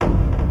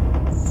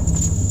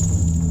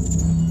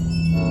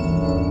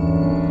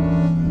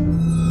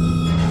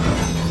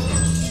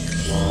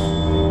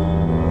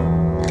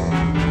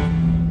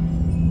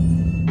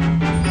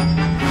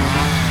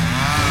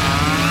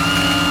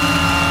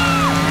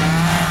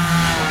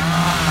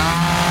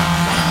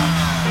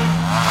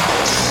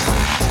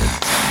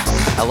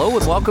Hello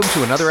and welcome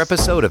to another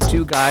episode of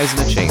Two Guys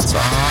and a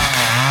Chainsaw.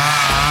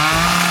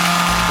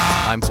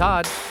 I'm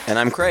Todd. And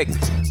I'm Craig.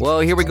 Well,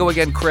 here we go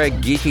again,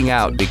 Craig, geeking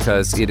out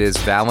because it is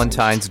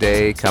Valentine's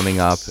Day coming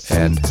up,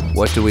 and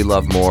what do we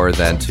love more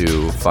than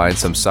to find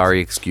some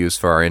sorry excuse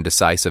for our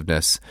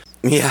indecisiveness?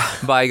 Yeah.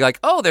 By like,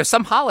 oh, there's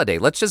some holiday.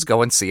 Let's just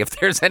go and see if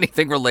there's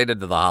anything related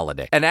to the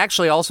holiday. And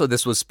actually, also,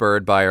 this was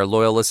spurred by our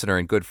loyal listener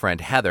and good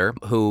friend Heather,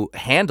 who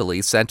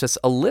handily sent us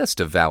a list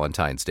of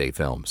Valentine's Day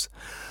films.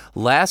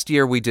 Last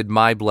year, we did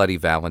My Bloody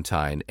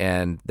Valentine,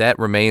 and that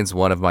remains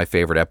one of my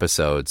favorite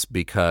episodes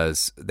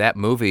because that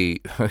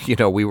movie, you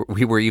know, we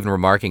were even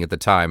remarking at the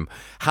time,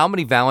 how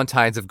many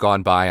Valentines have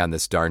gone by on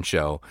this darn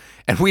show,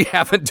 and we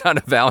haven't done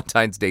a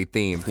Valentine's Day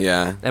theme.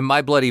 Yeah. And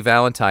My Bloody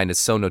Valentine is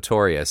so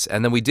notorious.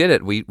 And then we did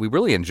it. We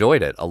really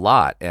enjoyed it a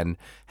lot and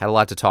had a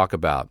lot to talk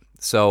about.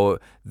 So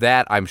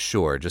that, I'm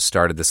sure, just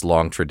started this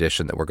long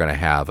tradition that we're going to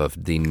have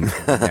of the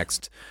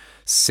next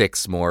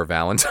 6 more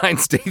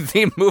Valentine's Day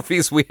themed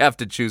movies we have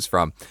to choose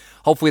from.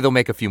 Hopefully they'll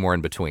make a few more in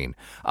between.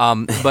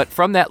 But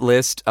from that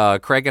list,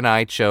 Craig and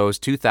I chose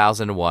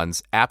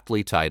 2001's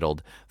aptly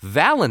titled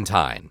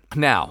Valentine.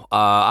 Now,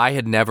 I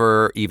had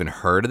never even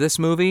heard of this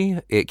movie.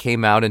 It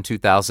came out in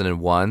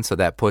 2001, so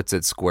that puts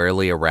it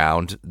squarely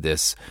around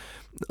this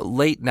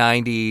late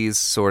 90s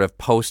sort of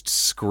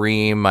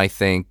post-Scream, I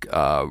think,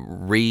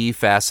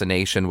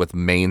 re-fascination with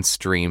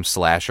mainstream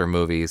slasher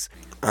movies.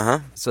 Uh-huh.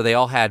 So they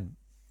all had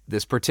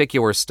this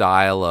particular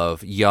style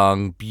of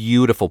young,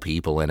 beautiful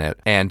people in it.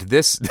 And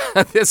this,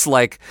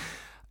 like,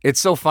 it's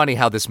so funny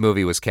how this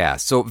movie was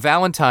cast. So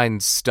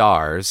Valentine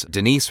stars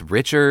Denise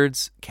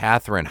Richards,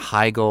 Katherine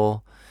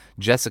Heigl,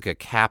 Jessica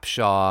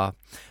Capshaw,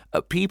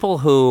 people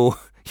who,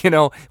 you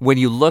know, when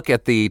you look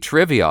at the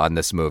trivia on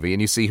this movie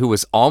and you see who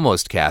was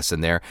almost cast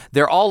in there,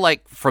 they're all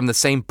like from the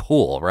same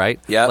pool, right?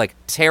 Yeah. Like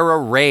Tara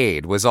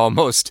Reid was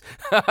almost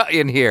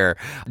in here.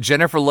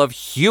 Jennifer Love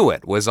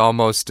Hewitt was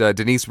almost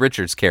Denise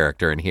Richards'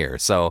 character in here.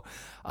 So,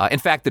 in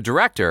fact, the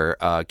director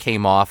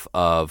came off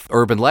of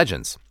Urban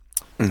Legends,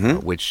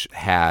 which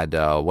had,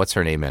 what's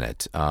her name in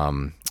it?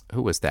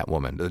 Who was that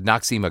woman? The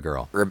Noxema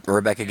girl.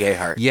 Rebecca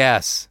Gayheart.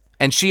 Yes.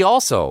 And she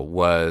also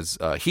was,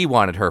 he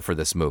wanted her for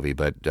this movie,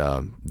 but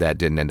that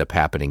didn't end up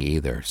happening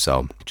either.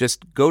 So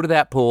just go to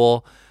that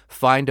pool,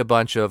 find a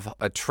bunch of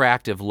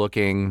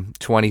attractive-looking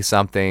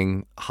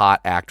 20-something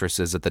hot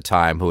actresses at the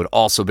time who had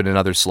also been in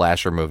other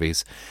slasher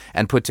movies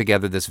and put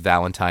together this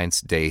Valentine's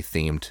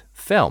Day-themed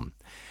film.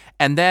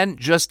 And then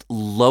just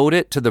load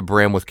it to the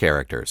brim with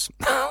characters.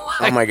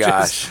 Oh my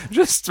gosh.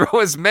 Just throw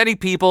as many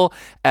people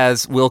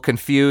as will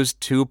confuse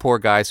 2 poor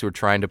guys who are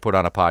trying to put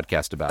on a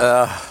podcast about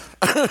it.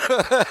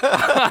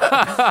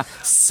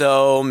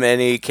 So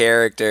many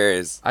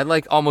characters.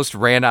 I almost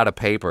ran out of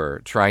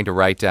paper trying to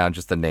write down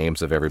just the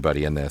names of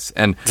everybody in this.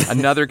 And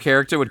another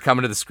character would come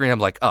into the screen. I'm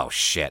like, oh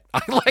shit.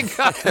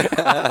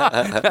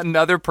 I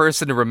another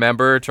person to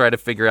remember, try to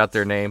figure out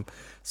their name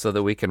so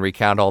that we can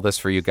recount all this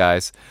for you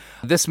guys.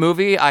 This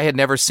movie, I had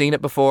never seen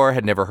it before,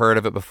 had never heard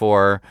of it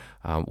before,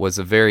 was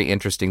a very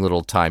interesting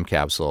little time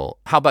capsule.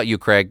 How about you,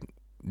 Craig?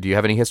 Do you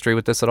have any history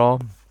with this at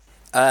all?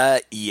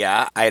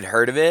 Yeah, I'd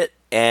heard of it,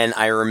 and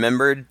I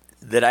remembered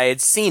that I had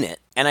seen it.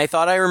 And I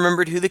thought I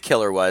remembered who the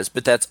killer was,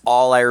 but that's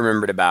all I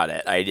remembered about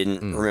it. I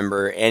didn't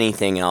remember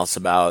anything else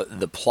about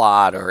the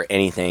plot or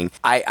anything.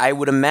 I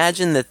would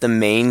imagine that the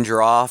main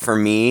draw for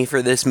me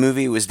for this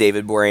movie was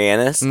David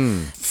Boreanaz.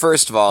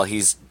 First of all,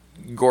 he's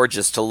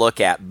gorgeous to look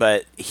at,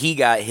 but he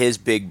got his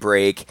big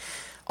break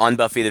on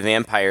Buffy the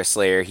Vampire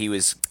Slayer. He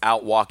was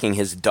out walking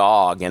his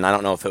dog, and I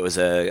don't know if it was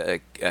a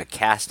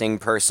casting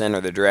person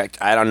or the direct,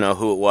 I don't know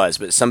who it was,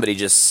 but somebody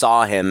just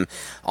saw him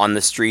on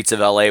the streets of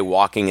LA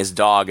walking his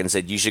dog and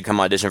said, you should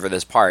come audition for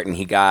this part, and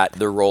he got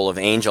the role of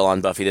Angel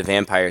on Buffy the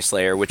Vampire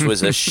Slayer, which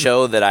was a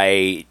show that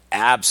I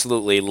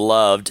absolutely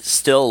loved,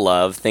 still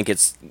love, think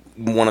it's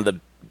one of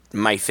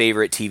my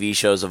favorite TV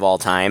shows of all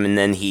time. And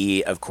then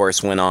he, of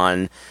course, went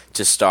on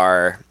to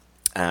star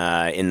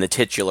in the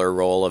titular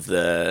role of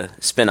the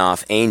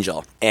spinoff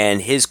Angel.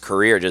 And his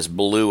career just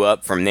blew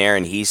up from there,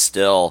 and he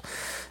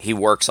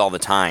works all the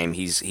time.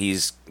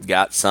 He's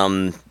got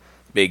some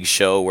big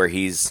show where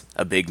he's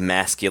a big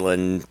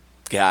masculine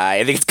guy.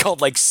 I think it's called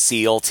like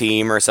SEAL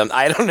Team or something.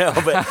 I don't know,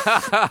 but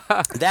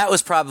that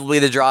was probably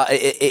the draw.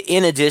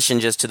 In addition,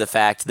 just to the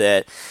fact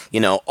that,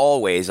 you know,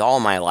 always, all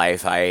my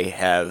life, I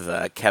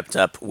have kept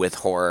up with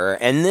horror.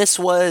 And this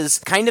was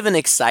kind of an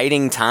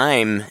exciting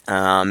time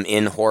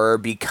in horror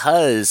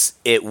because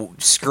it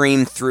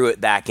Scream threw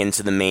it back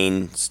into the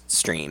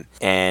mainstream.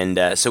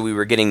 And so we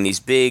were getting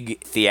these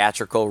big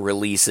theatrical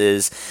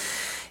releases.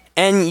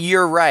 And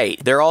you're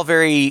right. They're all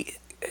very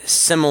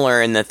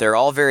similar in that they're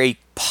all very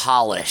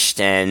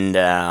polished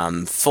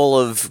and full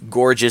of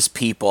gorgeous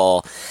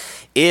people.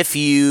 If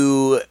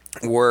you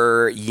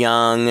were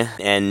young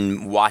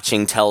and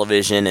watching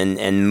television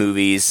and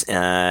movies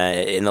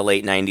in the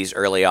late 90s,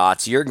 early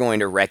aughts, you're going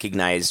to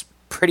recognize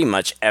pretty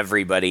much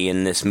everybody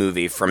in this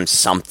movie from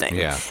something.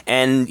 Yeah.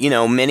 And,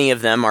 many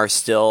of them are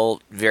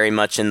still very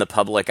much in the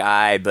public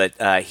eye, but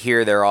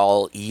here they're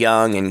all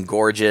young and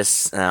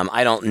gorgeous.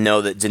 I don't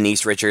know that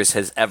Denise Richards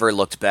has ever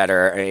looked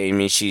better. I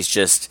mean, she's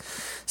just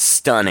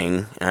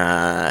stunning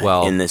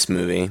in this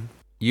movie.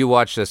 You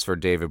watched this for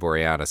David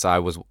Boreanaz.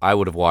 I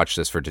would have watched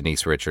this for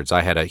Denise Richards.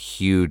 I had a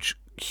huge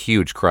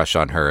crush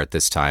on her at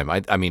this time.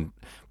 I mean,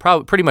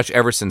 probably pretty much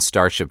ever since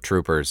Starship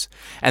Troopers.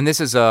 And this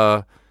is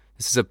a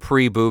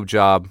pre-boob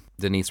job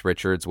Denise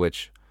Richards,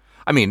 which,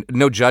 I mean,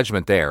 no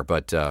judgment there,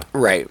 but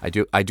right. I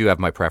do have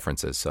my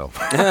preferences. So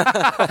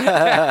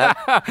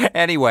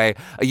anyway,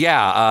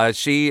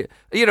 she,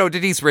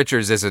 Denise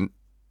Richards isn't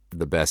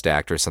the best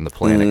actress on the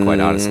planet, quite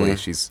honestly.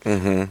 She's,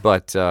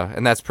 but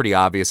and that's pretty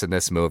obvious in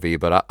this movie.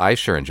 But I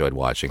sure enjoyed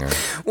watching her.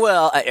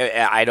 Well,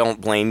 I don't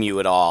blame you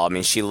at all. I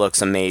mean, she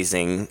looks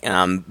amazing,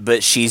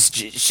 but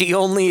she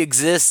only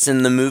exists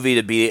in the movie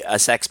to be a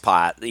sex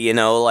pot.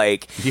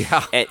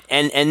 Yeah,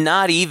 and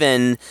not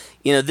even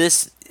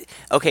this.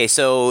 Okay,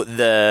 so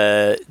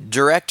the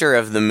director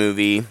of the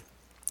movie,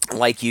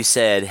 like you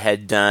said,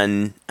 had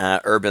done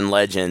Urban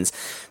Legends,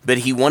 but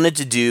he wanted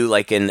to do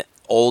like an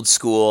old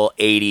school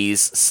 80s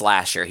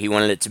slasher. He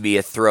wanted it to be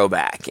a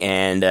throwback,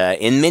 and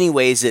in many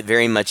ways it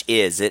very much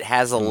is. It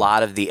has a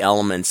lot of the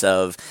elements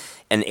of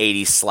an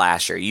 80s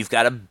slasher. You've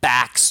got a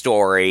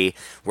backstory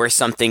where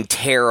something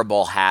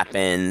terrible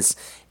happens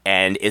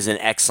and is an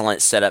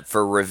excellent setup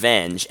for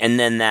revenge, and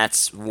then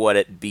that's what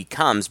it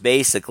becomes,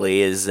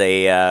 basically, is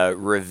a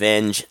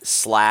revenge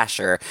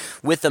slasher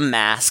with a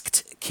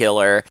masked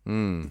killer,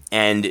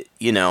 and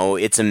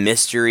it's a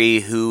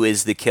mystery who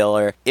is the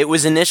killer. It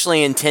was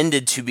initially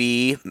intended to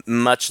be,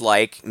 much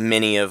like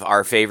many of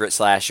our favorite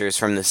slashers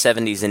from the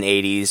 70s and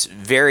 80s,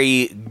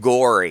 very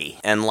gory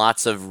and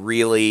lots of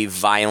really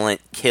violent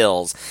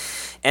kills.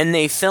 And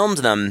they filmed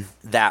them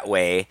that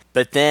way,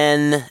 but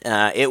then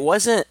it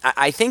wasn't.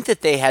 I think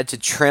that they had to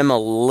trim a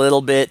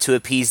little bit to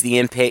appease the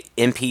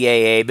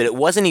MPAA, but it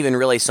wasn't even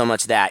really so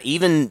much that.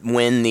 Even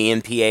when the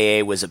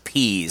MPAA was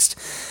appeased,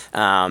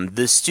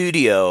 the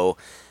studio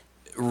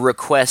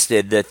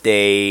requested that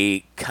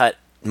they cut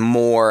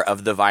more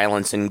of the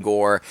violence and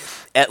gore,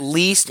 at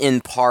least in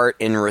part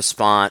in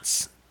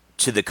response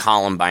to the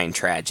Columbine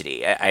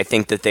tragedy. I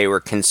think that they were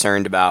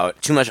concerned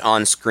about too much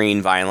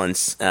on-screen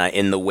violence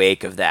in the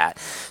wake of that.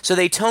 So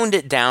they toned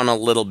it down a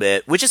little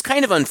bit, which is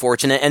kind of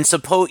unfortunate. And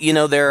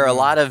there are a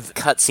lot of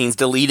cutscenes,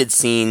 deleted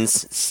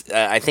scenes.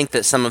 I think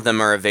that some of them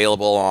are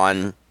available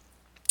on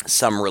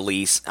some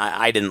release.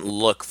 I didn't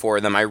look for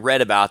them. I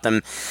read about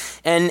them,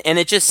 and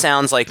it just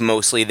sounds like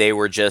mostly they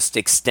were just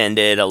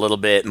extended a little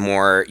bit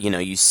more.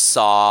 You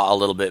saw a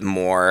little bit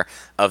more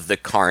of the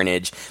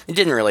carnage. It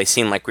didn't really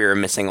seem like we were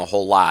missing a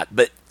whole lot,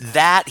 but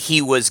that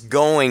he was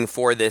going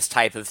for this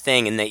type of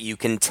thing, and that you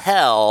can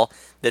tell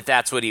that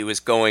that's what he was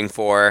going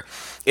for.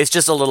 It's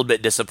just a little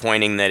bit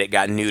disappointing that it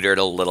got neutered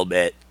a little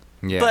bit.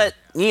 Yeah. But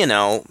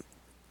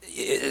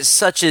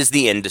such is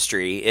the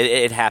industry.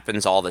 It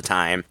happens all the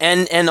time.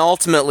 And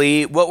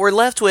ultimately, what we're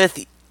left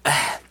with,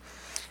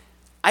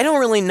 I don't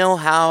really know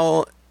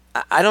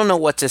I don't know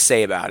what to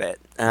say about it.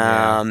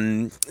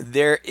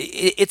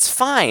 It's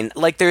fine.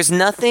 Like, there's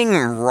nothing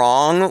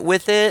wrong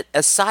with it,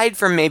 aside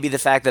from maybe the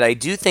fact that I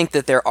do think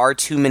that there are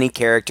too many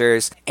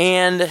characters,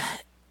 and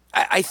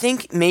I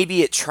think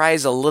maybe it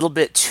tries a little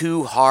bit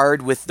too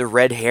hard with the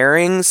red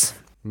herrings.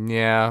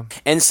 Yeah.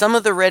 And some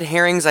of the red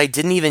herrings I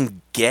didn't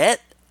even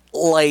get.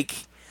 Like,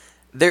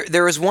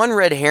 there was one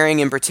red herring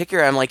in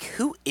particular. I'm like,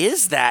 who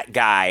is that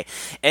guy?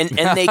 And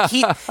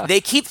they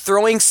keep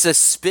throwing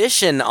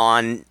suspicion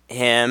on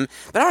him,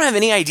 but I don't have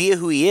any idea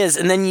who he is.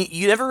 And then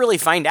you never really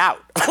find out.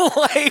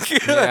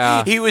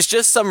 He was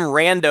just some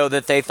rando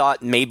that they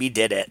thought maybe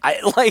did it.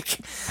 I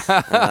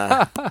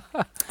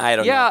don't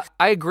know. Yeah,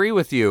 I agree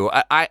with you.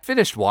 I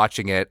finished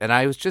watching it, and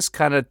I was just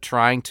kind of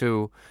trying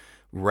to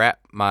wrap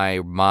my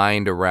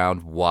mind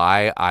around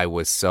why I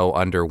was so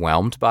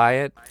underwhelmed by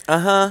it.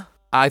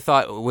 I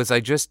thought, was I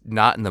just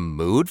not in the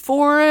mood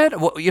for it?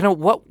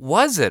 What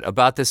was it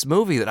about this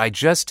movie that I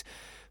just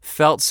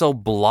felt so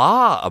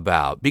blah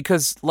about?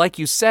 Because, like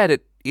you said,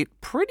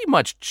 it pretty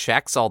much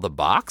checks all the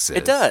boxes.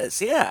 It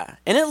does, yeah.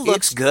 And it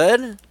looks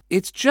good.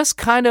 It's just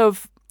kind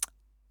of,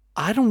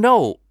 I don't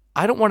know.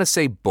 I don't want to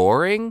say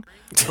boring,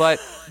 but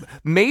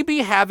maybe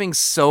having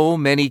so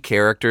many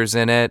characters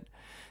in it,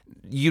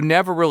 you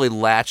never really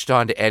latched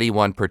on to any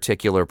one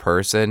particular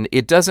person.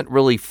 It doesn't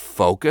really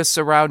focus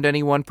around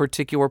any one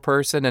particular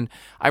person. And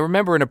I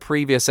remember in a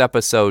previous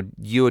episode,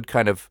 you had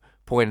kind of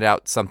pointed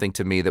out something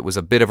to me that was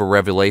a bit of a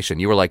revelation.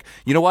 You were like,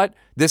 you know what?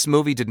 This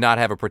movie did not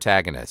have a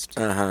protagonist.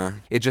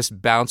 It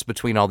just bounced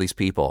between all these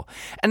people.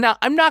 And now,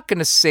 I'm not going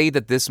to say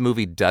that this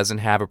movie doesn't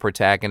have a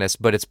protagonist,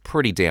 but it's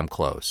pretty damn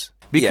close.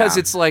 Because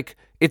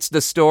it's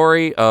the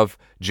story of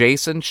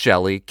Jason,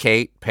 Shelley,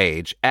 Kate,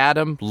 Paige,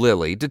 Adam,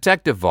 Lily,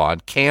 Detective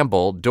Vaughn,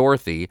 Campbell,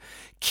 Dorothy,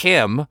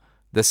 Kim,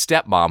 the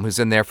stepmom who's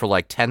in there for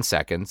like 10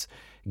 seconds,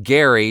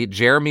 Gary,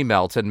 Jeremy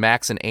Melton,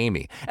 Max, and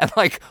Amy. And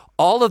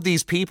all of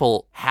these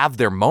people have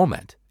their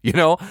moment. You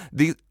know,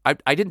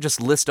 I didn't just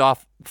list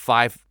off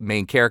 5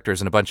 main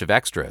characters and a bunch of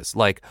extras.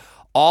 Like,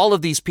 all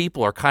of these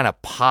people are kind of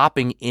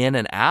popping in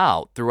and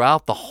out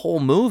throughout the whole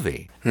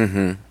movie.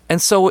 Mm-hmm.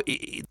 And so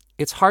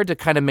it's hard to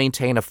kind of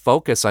maintain a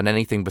focus on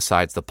anything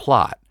besides the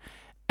plot.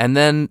 And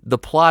then the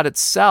plot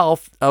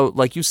itself,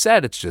 like you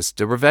said, it's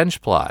just a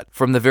revenge plot.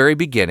 From the very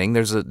beginning,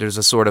 there's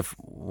a sort of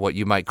what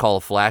you might call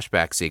a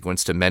flashback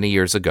sequence to many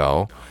years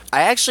ago.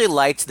 I actually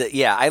liked that.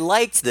 Yeah, I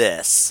liked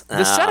this.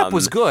 The setup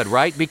was good,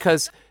 right?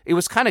 Because it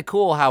was kind of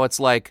cool how it's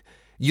like,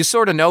 you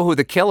sort of know who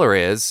the killer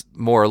is,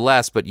 more or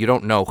less, but you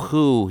don't know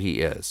who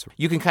he is.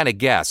 You can kind of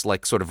guess,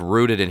 like sort of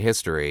rooted in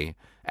history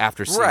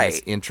after seeing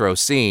this intro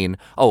scene.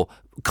 Oh,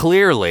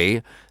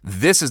 clearly,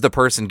 this is the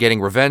person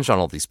getting revenge on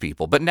all these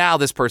people. But now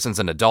this person's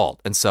an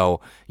adult, and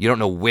so you don't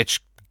know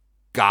which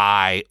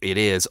guy it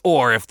is,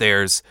 or if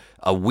there's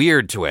a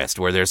weird twist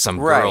where there's some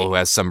girl who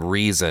has some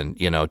reason,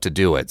 to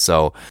do it.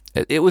 So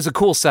it was a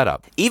cool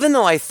setup. Even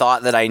though I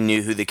thought that I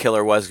knew who the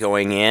killer was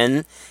going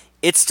in,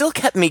 it still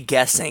kept me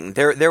guessing.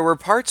 There were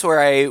parts where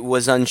I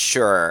was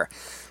unsure.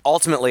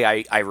 Ultimately,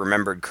 I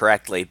remembered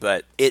correctly,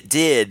 but it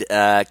did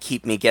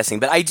keep me guessing.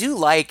 But I do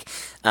like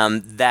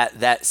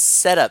that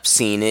setup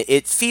scene.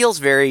 It feels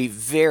very,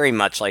 very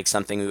much like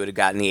something we would have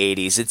got in the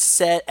 80s. It's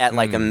set at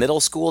like a middle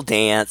school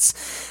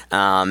dance,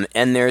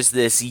 and there's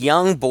this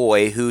young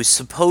boy who's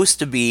supposed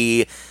to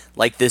be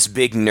like this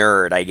big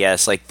nerd, I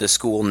guess, like the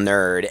school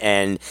nerd.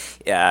 And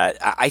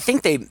I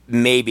think they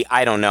maybe,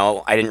 I don't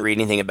know, I didn't read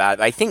anything about it,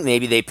 but I think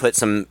maybe they put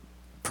some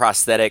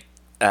prosthetic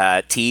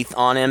teeth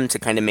on him to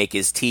kind of make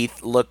his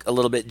teeth look a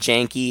little bit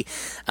janky.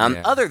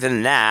 Other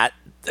than that,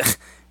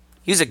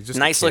 he was a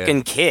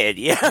nice-looking kid.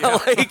 Yeah.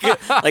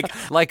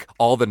 like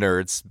all the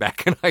nerds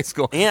back in high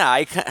school. Yeah,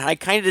 I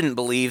kind of didn't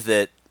believe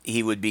that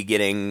he would be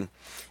getting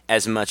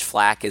as much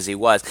flack as he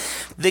was.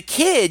 The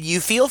kid, you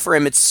feel for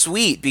him, it's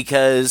sweet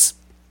because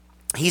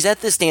he's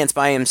at this dance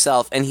by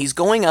himself, and he's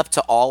going up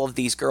to all of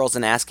these girls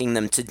and asking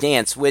them to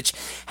dance, which,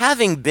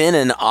 having been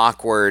an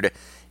awkward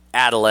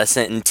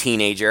adolescent and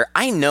teenager,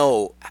 I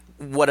know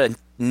what a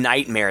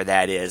nightmare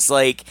that is.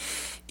 Like,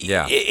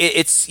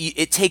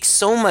 it takes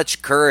so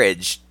much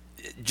courage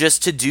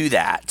just to do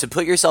that, to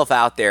put yourself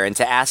out there and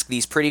to ask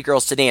these pretty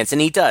girls to dance.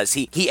 And he does.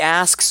 He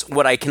asks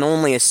what I can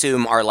only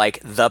assume are like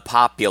the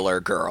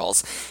popular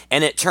girls,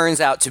 and it turns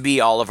out to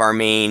be all of our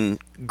main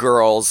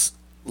girls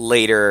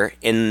later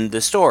in the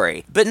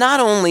story. But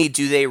not only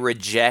do they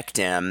reject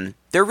him,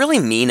 they're really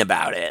mean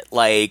about it.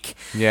 Like,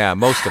 yeah,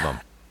 most of them.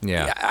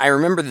 Yeah. I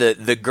remember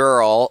the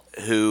girl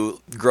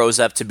who grows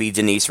up to be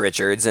Denise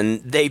Richards,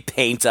 and they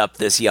paint up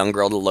this young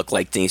girl to look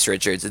like Denise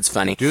Richards. It's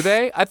funny. Do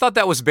they? I thought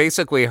that was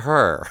basically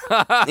her.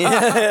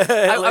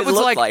 I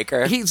was like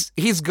her.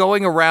 He's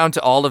going around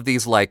to all of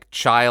these like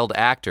child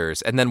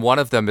actors, and then one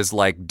of them is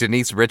like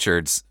Denise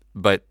Richards,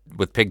 but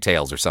with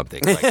pigtails or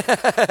something. Like,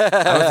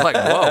 I was like,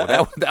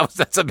 whoa,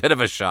 that's a bit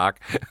of a shock.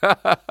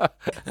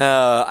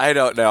 I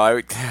don't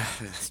know.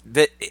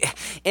 But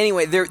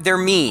anyway, they're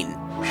mean.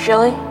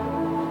 Shelly?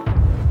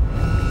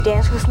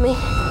 Dance with me?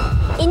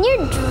 In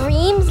your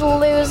dreams,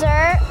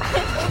 loser.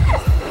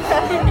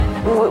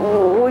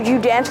 Would you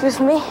dance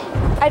with me?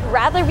 I'd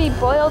rather be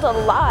boiled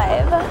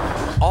alive.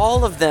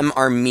 All of them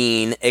are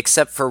mean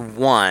except for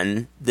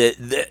one,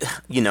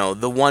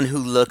 the one who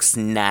looks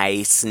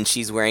nice, and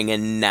she's wearing a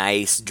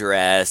nice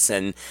dress,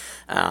 and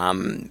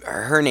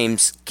her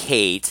name's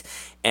Kate.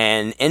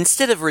 And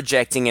instead of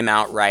rejecting him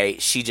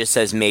outright, she just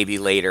says maybe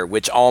later,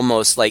 which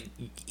almost like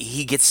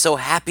he gets so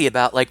happy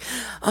about, like,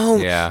 oh,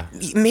 yeah,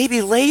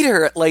 maybe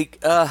later. Like,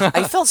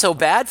 I felt so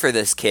bad for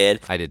this kid.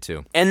 I did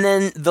too. And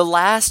then the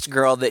last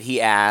girl that he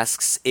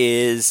asks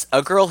is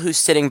a girl who's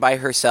sitting by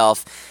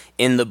herself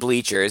in the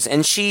bleachers,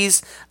 and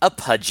she's a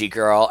pudgy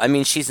girl. I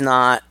mean, she's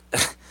not...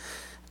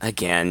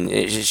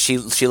 Again, she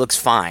looks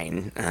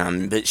fine,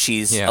 but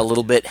she's a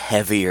little bit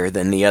heavier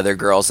than the other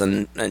girls,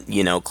 and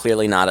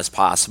clearly not as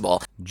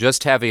possible.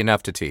 Just heavy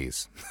enough to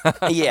tease.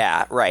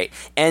 Yeah, right.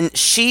 And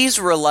she's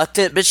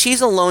reluctant, but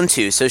she's alone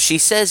too, so she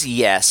says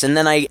yes. And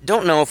then I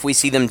don't know if we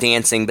see them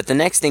dancing, but the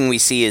next thing we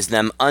see is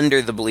them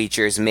under the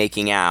bleachers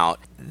making out.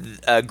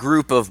 A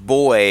group of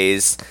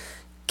boys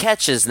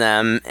catches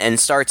them and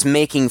starts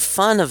making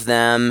fun of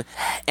them,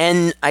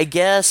 and I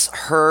guess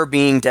her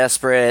being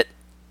desperate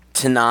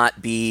to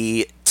not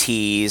be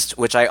teased,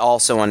 which I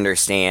also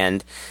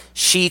understand,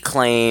 she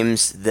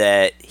claims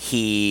that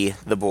he,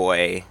 the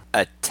boy,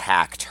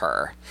 attacked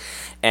her.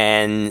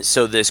 And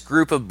so this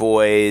group of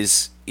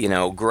boys,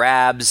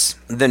 grabs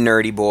the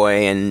nerdy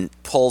boy and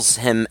pulls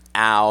him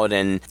out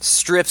and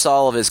strips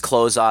all of his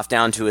clothes off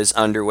down to his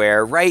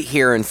underwear right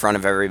here in front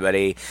of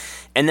everybody,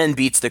 and then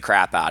beats the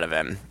crap out of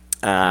him.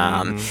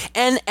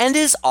 And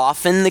is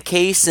often the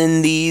case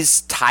in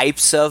these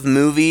types of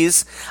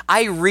movies,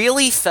 I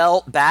really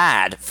felt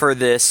bad for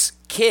this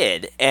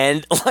kid,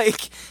 and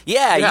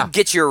you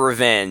get your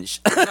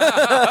revenge.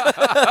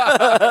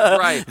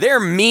 Right. They're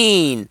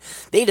mean.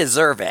 They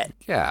deserve it.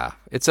 Yeah,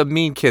 it's a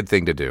mean kid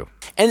thing to do.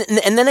 And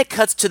then it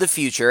cuts to the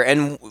future,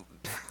 and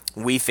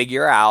we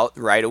figure out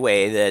right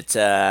away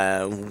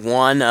that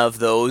one of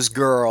those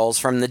girls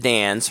from the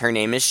dance, her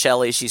name is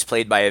Shelley. She's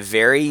played by a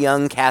very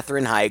young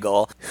Katherine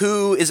Heigl,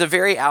 who is a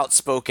very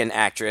outspoken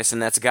actress,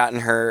 and that's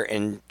gotten her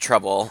in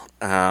trouble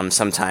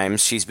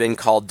sometimes. She's been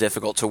called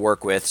difficult to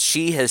work with.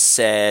 She has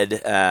said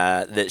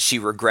that she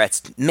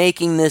regrets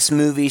making this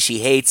movie. She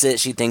hates it.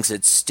 She thinks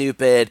it's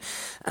stupid.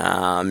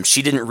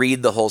 She didn't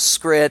read the whole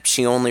script.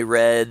 She only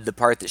read the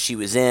part that she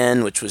was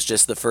in, which was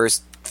just the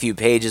first few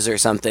pages or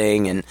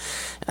something, and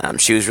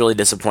she was really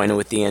disappointed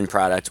with the end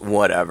product.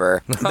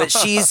 Whatever. But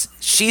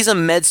she's a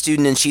med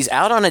student, and she's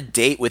out on a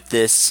date with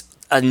this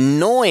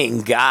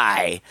annoying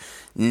guy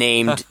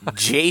named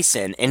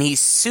Jason, and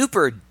he's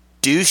super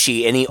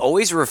douchey, and he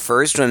always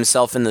refers to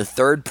himself in the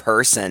third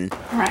person.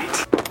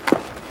 Right.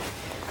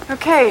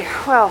 Okay,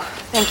 well,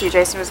 thank you,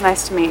 Jason. It was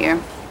nice to meet you.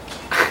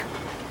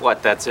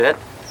 What, that's it?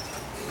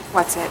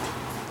 What's it?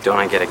 Don't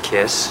I get a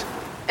kiss?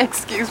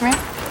 Excuse me?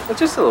 Well,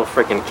 just a little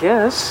freaking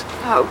kiss.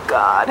 Oh,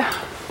 God.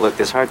 Look,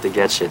 this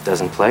hard-to-get shit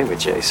doesn't play with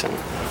Jason.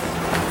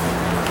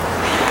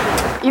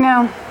 You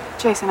know,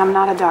 Jason, I'm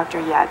not a doctor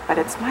yet, but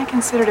it's my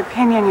considered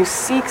opinion you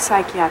seek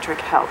psychiatric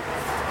help.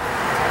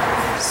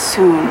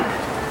 Soon.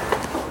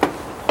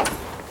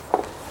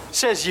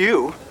 Says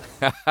you.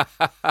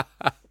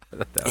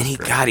 And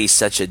God, he's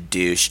such a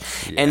douche.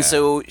 Yeah. And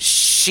so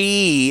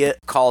she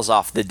calls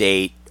off the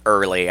date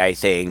early, I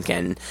think,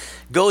 and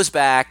goes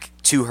back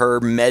to her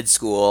med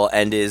school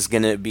and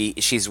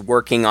she's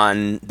working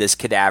on this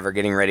cadaver,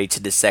 getting ready to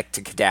dissect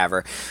a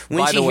cadaver. When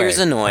By she the way, hears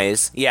a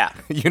noise, yeah.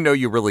 You know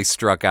you really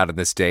struck out on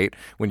this date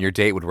when your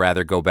date would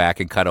rather go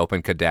back and cut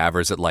open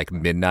cadavers at like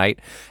midnight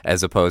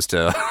as opposed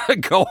to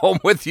go home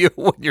with you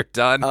when you're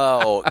done.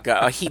 Oh,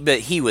 God. But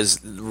he was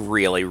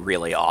really,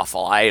 really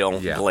awful. I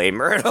don't blame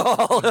her at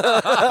all.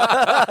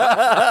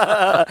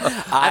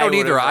 I don't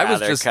either. I was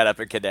just cut up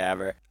a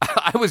cadaver.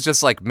 I was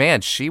just like,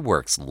 man, she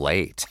works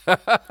late.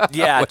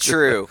 Yeah,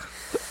 true.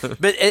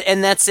 But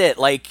and that's it.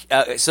 Like,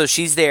 so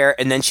she's there,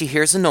 and then she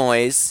hears a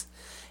noise,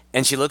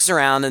 and she looks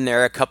around, and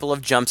there are a couple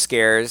of jump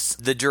scares.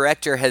 The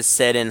director has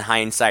said in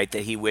hindsight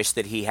that he wished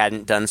that he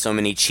hadn't done so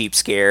many cheap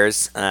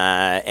scares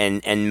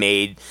and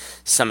made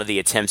some of the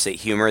attempts at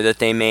humor that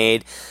they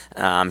made.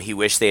 He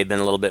wished they had been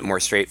a little bit more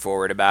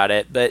straightforward about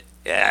it, but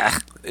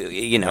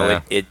you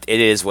know, it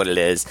is what it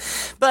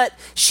is. But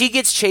she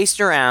gets chased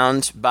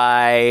around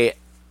by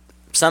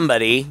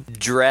somebody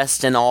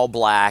dressed in all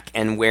black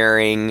and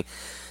wearing,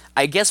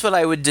 I guess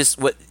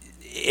what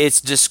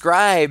it's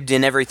described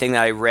in everything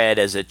that I read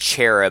as a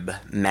cherub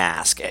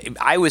mask.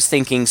 I was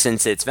thinking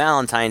since it's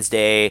Valentine's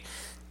Day,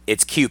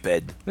 it's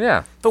Cupid.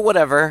 Yeah. But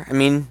whatever. I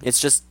mean, it's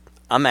just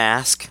a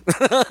mask.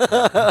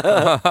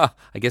 I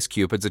guess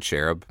Cupid's a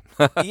cherub.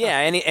 Yeah,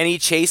 and he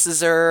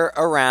chases her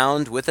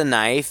around with a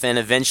knife, and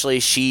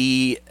eventually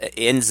she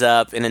ends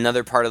up in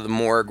another part of the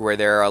morgue where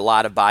there are a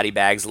lot of body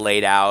bags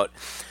laid out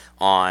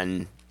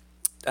on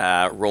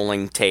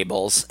rolling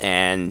tables,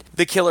 and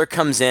the killer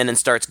comes in and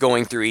starts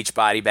going through each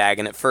body bag,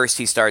 and at first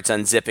he starts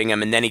unzipping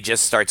them, and then he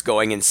just starts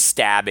going and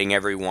stabbing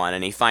everyone,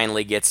 and he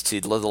finally gets to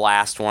the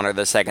last one or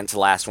the second to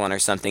last one or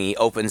something. He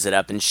opens it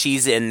up, and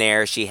she's in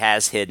there. She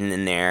has hidden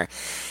in there,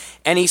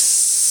 and he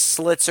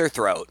slits her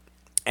throat.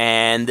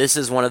 And this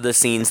is one of the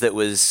scenes that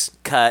was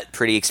cut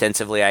pretty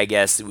extensively, I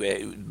guess,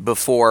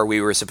 before we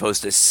were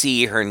supposed to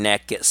see her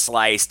neck get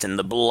sliced and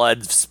the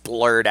blood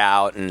splurt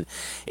out, and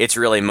it's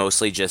really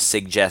mostly just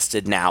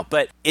suggested now.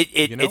 But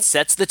it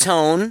sets the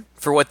tone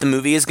for what the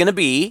movie is going to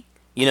be.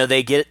 You know,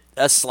 they get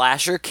a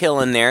slasher kill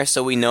in there,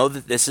 so we know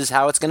that this is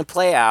how it's going to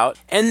play out.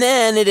 And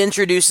then it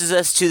introduces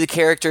us to the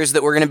characters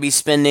that we're going to be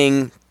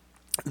spending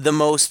the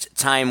most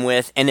time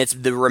with, and it's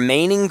the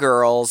remaining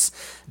girls.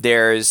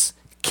 There's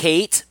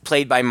Kate,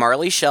 played by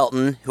Marley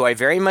Shelton, who I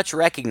very much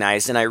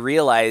recognized, and I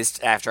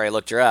realized after I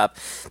looked her up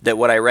that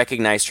what I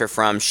recognized her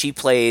from, she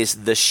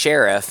plays the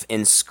sheriff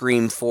in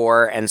Scream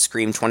 4 and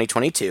Scream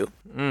 2022.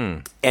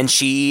 And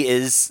she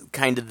is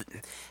kind of,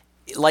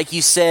 like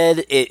you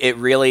said, it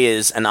really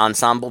is an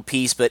ensemble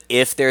piece, but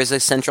if there's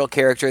a central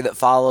character that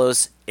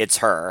follows, it's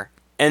her.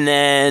 And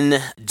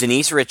then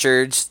Denise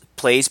Richards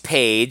plays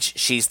Paige.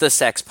 She's the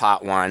sex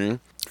pot one.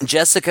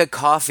 Jessica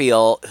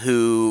Caulfield,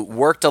 who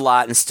worked a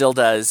lot and still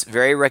does,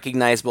 very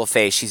recognizable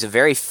face. She's a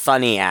very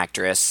funny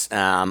actress.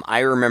 I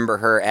remember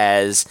her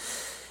as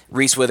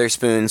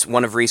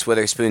one of Reese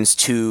Witherspoon's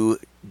two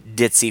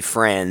ditzy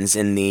friends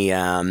in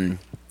the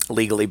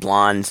Legally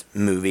Blonde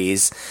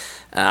movies.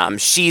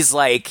 She's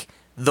like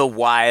the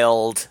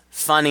wild,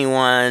 funny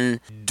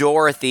one.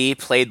 Dorothy,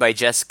 played by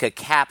Jessica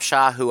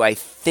Capshaw, who I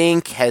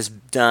think has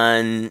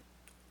done,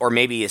 or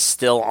maybe is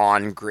still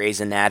on, Grey's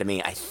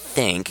Anatomy, I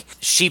think.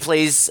 She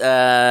plays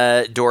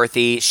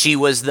Dorothy. She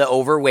was the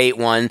overweight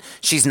one.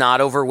 She's not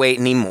overweight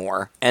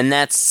anymore. And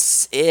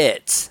that's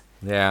it.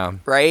 Yeah.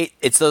 Right?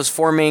 It's those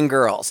four main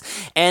girls.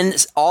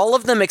 And all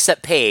of them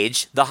except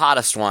Paige, the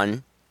hottest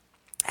one,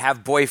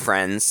 have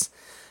boyfriends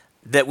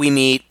that we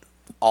meet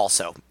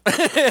also.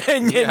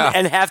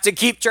 and have to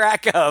keep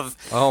track of.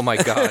 Oh, my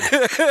God.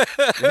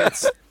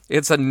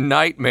 It's a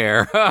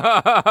nightmare.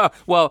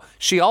 Well,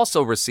 she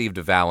also received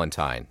a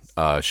Valentine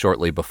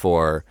shortly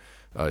before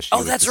she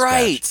was that's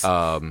dispatched.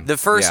 right. The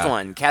first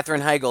one,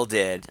 Katherine Heigl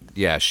did.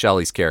 Yeah,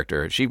 Shelley's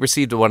character. She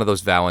received one of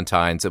those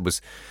Valentines. It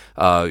was,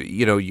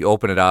 you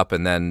open it up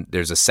and then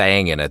there's a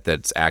saying in it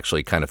that's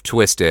actually kind of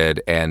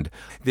twisted, and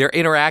they're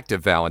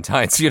interactive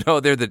Valentines.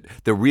 They're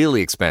the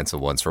really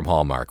expensive ones from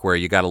Hallmark where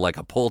you got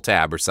a pull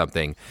tab or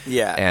something.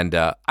 Yeah. And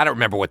I don't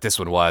remember what this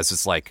one was.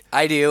 It's like...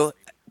 I do.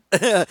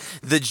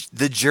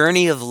 The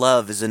journey of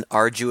love is an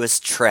arduous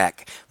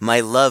trek. My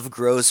love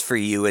grows for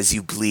you as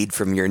you bleed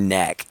from your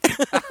neck.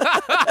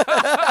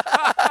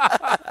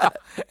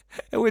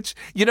 Which,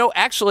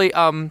 actually,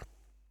 I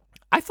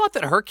thought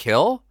that her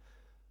kill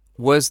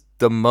was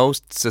the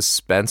most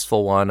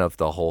suspenseful one of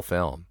the whole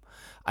film.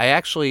 I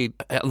actually,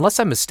 unless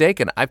I'm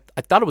mistaken, I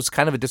thought it was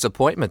kind of a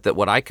disappointment that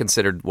what I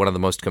considered one of the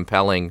most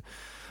compelling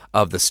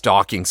of the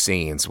stalking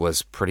scenes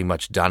was pretty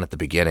much done at the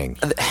beginning.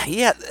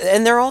 Yeah,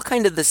 and they're all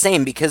kind of the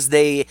same because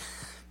they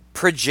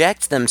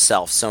project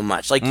themselves so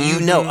much. Like,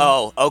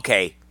 oh,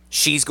 okay,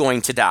 she's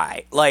going to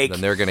die. Like,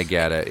 then they're going to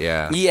get it,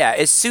 yeah. Yeah,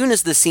 as soon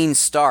as the scene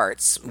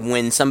starts,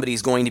 when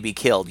somebody's going to be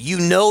killed,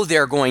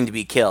 they're going to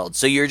be killed.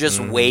 So you're just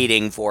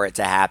waiting for it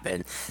to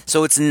happen.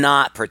 So it's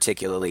not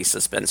particularly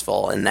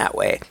suspenseful in that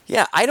way.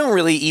 Yeah, I don't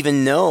really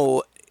even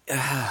know...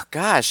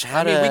 gosh,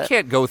 we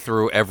can't go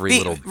through every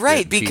little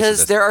right,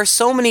 because there are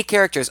so many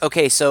characters.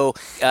 Okay, so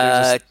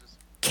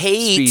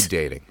Kate... Speed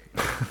dating.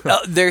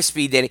 They're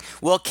speed dating.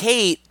 Well,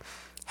 Kate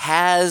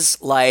has,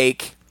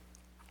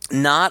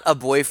 not a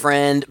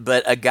boyfriend,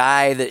 but a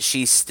guy that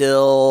she's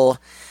still...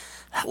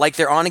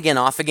 they're on again,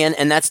 off again,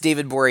 and that's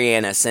David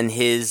Boreanaz, and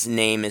his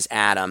name is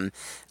Adam.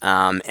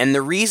 And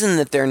the reason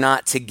that they're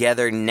not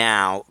together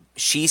now,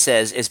 she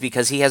says, is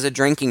because he has a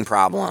drinking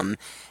problem.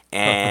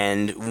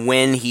 And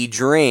when he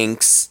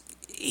drinks,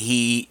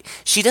 she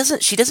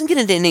doesn't get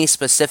into any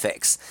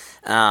specifics,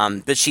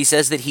 but she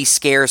says that he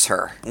scares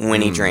her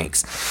when he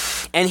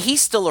drinks. And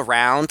he's still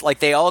around.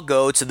 They all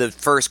go to the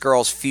first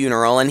girl's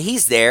funeral, and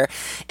he's there,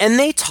 and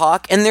they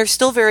talk, and they're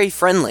still very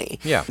friendly.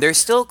 Yeah. There's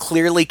still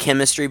clearly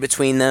chemistry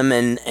between them,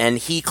 and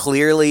he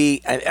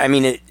clearly,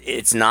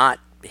 it's not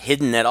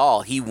hidden at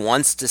all. He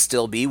wants to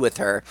still be with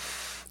her,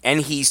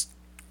 and he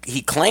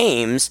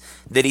claims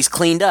that he's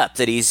cleaned up,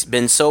 that he's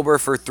been sober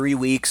for 3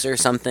 weeks or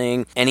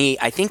something, and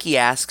I think he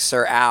asks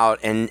her out,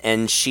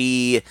 and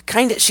she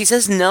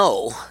says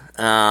no,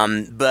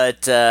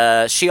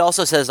 but she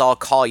also says, I'll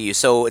call you,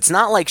 so it's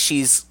not like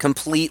she's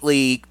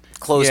completely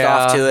closed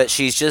off to it,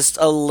 she's just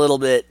a little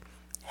bit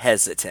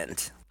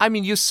hesitant.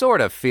 You sort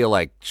of feel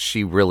like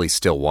she really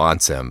still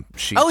wants him.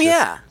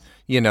 Yeah.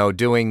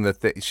 Doing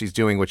she's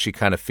doing what she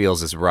kind of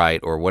feels is right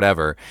or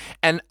whatever.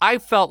 And I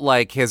felt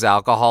like his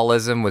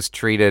alcoholism was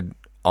treated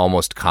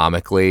almost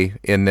comically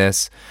in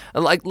this.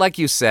 Like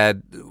you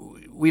said,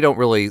 we don't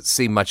really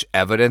see much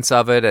evidence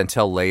of it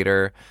until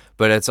later.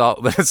 But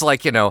it's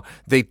like,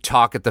 they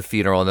talk at the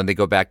funeral and then they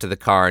go back to the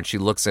car and she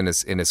looks in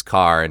his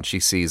car and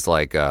she sees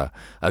a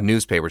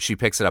newspaper. She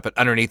picks it up and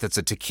underneath it's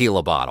a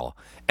tequila bottle.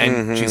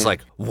 And she's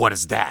like, what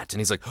is that?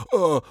 And he's like,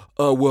 it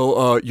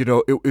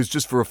was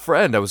just for a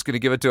friend. I was going to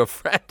give it to a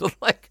friend.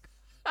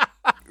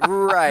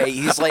 Right.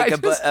 He's like,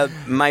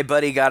 my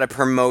buddy got a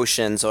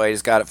promotion, so I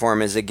just got it for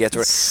him as a gift.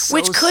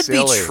 Which could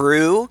be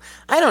true.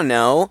 I don't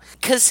know.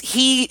 Because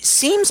he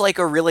seems like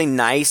a really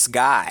nice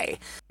guy.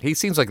 He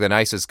seems like the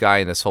nicest guy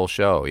in this whole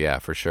show. Yeah,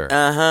 for sure.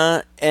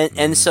 Uh-huh.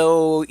 And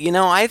so,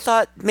 I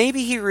thought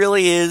maybe he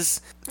really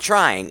is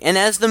trying. And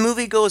as the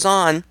movie goes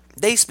on,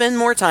 they spend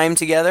more time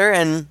together,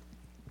 and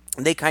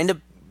they kind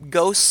of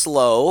go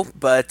slow,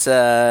 but...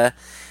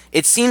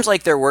 it seems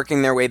like they're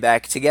working their way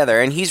back together,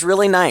 and he's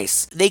really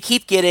nice. They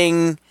keep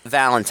getting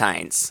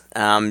Valentines.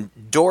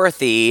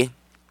 Dorothy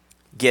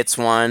gets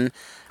one.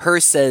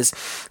 Hers says,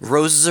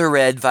 roses are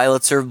red,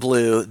 violets are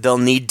blue. They'll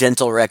need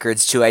dental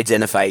records to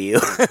identify you.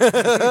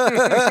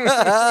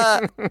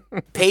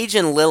 Paige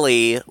and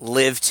Lily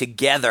live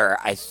together,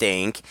 I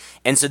think,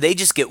 and so they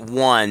just get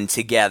one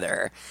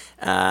together.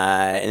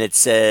 And it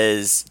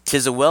says,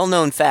 "'Tis a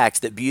well-known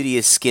fact that beauty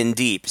is skin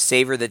deep.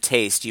 Savor the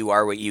taste, you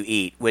are what you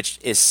eat," which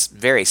is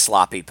very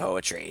sloppy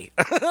poetry.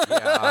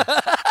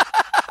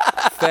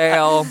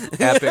 Fail.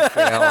 Epic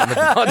fail on the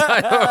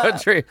Valentine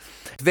poetry.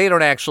 They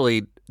don't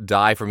actually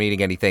die from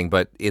eating anything,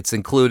 but it's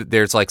included.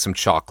 There's some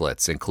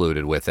chocolates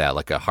included with that,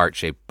 like a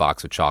heart-shaped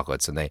box of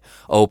chocolates, and they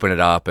open it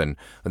up and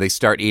they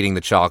start eating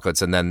the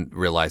chocolates and then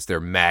realize there are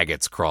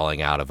maggots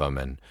crawling out of them.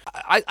 And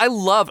I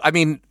love,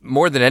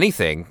 more than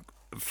anything,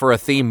 for a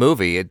theme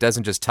movie, it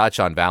doesn't just touch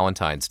on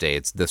Valentine's Day.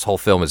 This whole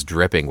film is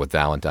dripping with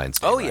Valentine's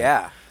Day. Oh, right?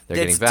 yeah.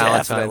 They're getting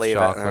Valentine's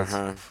chocolates.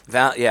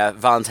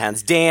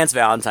 Valentine's dance,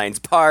 Valentine's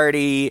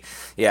party,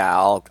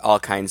 all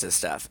kinds of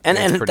stuff. And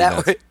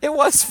it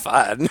was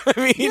fun.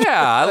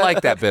 I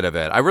like that bit of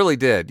it. I really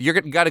did. You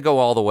got to go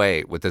all the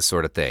way with this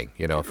sort of thing,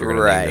 if you're going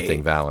to name the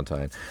thing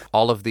Valentine.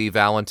 All of the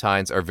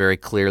Valentines are very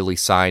clearly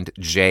signed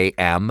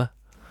J.M.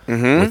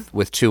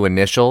 with two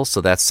initials,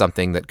 so that's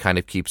something that kind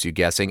of keeps you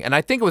guessing. And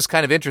I think it was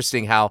kind of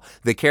interesting how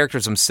the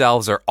characters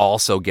themselves are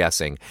also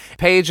guessing.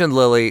 Paige and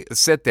Lily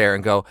sit there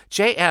and go,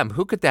 JM,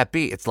 who could that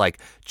be? It's like,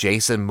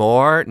 Jason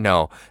Moore?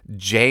 No.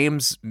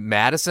 James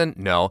Madison?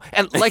 No.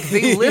 And like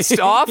they list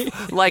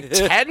off like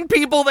 10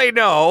 people they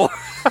know.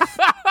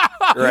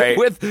 Right.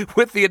 with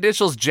the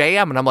initials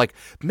JM, and I'm like,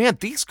 man,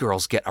 these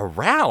girls get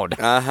around.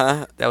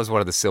 Uh-huh. That was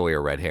one of the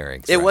sillier red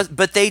herrings. It right? was,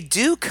 but they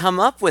do come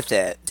up with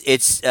it.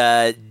 It's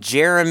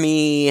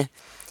Jeremy.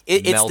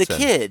 It's the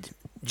kid,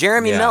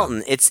 Jeremy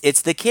Melton.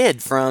 It's the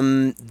kid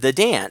from the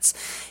dance.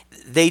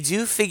 They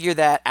do figure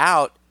that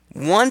out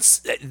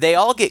once they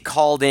all get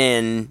called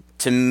in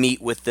to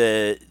meet with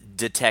the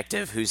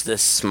detective, who's the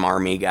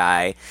smarmy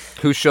guy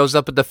who shows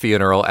up at the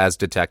funeral, as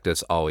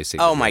detectives always seem.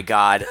 Oh my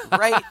God!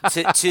 Right,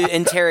 to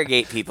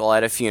interrogate people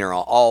at a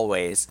funeral,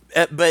 always.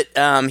 But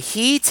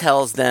he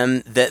tells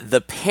them that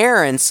the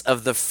parents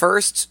of the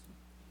first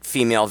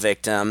female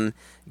victim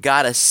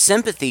got a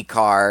sympathy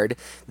card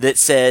that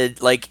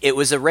said, like, it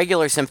was a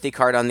regular sympathy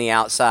card on the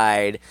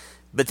outside,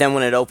 but then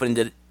when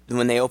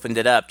they opened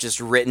it up, just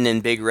written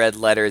in big red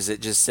letters, it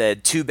just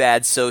said, "Too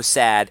bad, so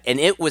sad." And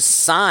it was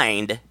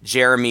signed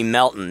Jeremy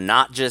Melton,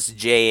 not just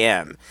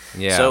JM.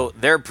 Yeah. So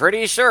they're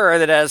pretty sure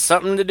that it has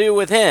something to do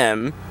with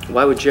him.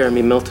 Why would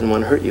Jeremy Milton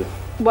want to hurt you?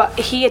 Well,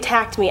 he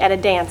attacked me at a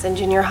dance in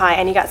junior high,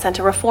 and he got sent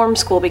to reform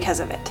school because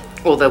of it.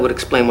 Well, that would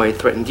explain why he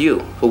threatened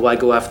you. But why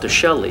go after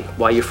Shelley?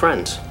 Why are you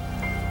friends?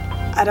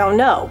 I don't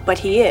know, but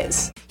he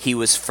is. He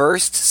was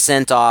first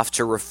sent off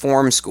to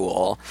reform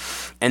school,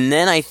 and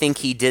then I think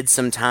he did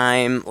some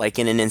time, like,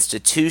 in an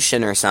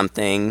institution or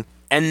something,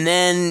 and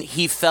then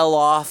he fell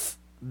off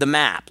the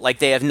map. Like,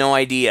 they have no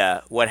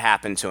idea what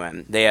happened to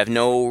him. They have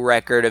no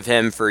record of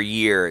him for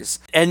years.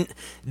 And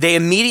they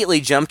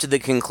immediately jump to the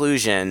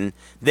conclusion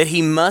that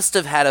he must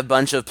have had a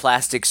bunch of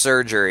plastic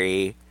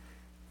surgery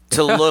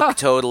to look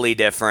totally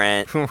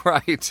different.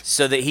 Right.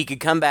 So that he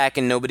could come back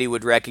and nobody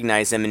would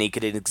recognize him and he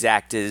could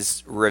exact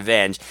his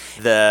revenge.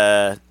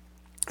 The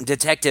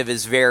detective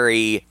is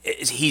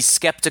he's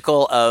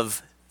skeptical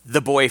of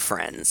the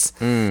boyfriends.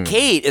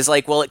 Kate is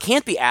like, well, it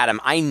can't be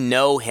Adam. I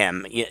know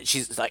him.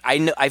 She's like,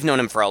 I've known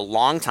him for a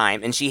long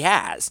time, and she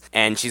has.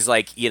 And she's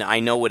like,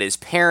 I know what his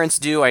parents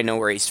do. I know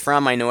where he's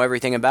from. I know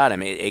everything about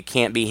him. It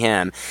can't be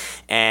him.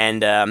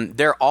 And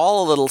they're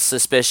all a little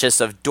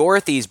suspicious of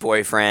Dorothy's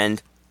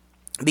boyfriend,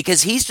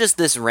 because he's just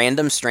this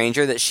random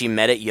stranger that she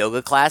met at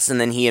yoga class, and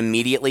then he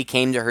immediately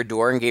came to her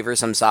door and gave her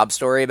some sob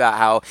story about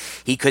how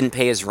he couldn't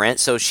pay his rent,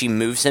 so she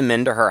moves him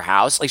into her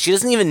house. Like, she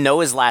doesn't even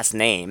know his last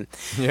name.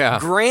 Yeah.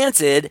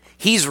 Granted,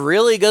 he's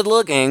really good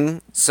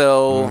looking,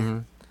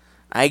 so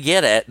I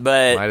get it,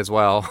 but might as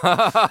well.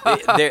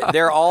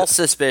 they're all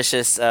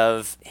suspicious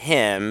of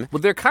him.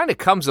 Well, there kind of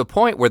comes a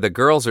point where the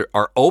girls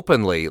are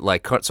openly,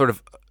 like, sort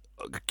of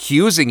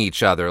accusing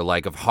each other,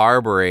 like, of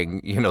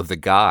harboring, the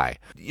guy.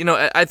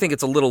 I think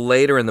it's a little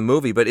later in the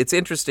movie, but it's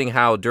interesting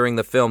how during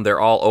the film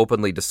they're all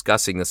openly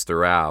discussing this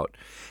throughout.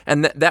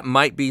 And that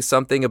might be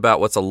something about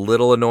what's a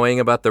little annoying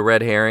about the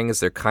red herring, is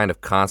they're kind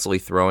of constantly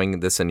throwing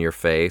this in your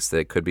face that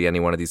it could be any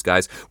one of these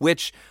guys,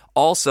 which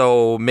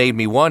also made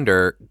me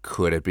wonder,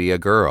 could it be a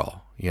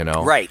girl?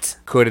 Right.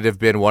 Could it have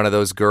been one of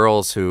those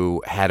girls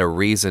who had a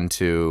reason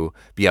to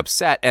be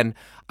upset? And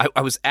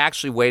I was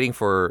actually waiting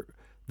for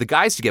the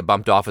guys to get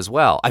bumped off as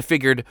well. I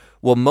figured,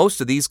 well,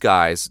 most of these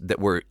guys that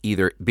we're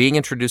either being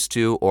introduced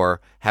to or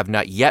have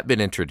not yet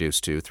been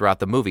introduced to throughout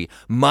the movie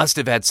must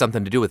have had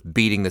something to do with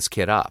beating this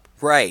kid up.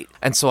 Right.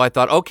 And so I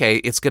thought, okay,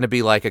 it's going to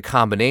be like a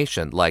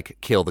combination, like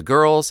kill the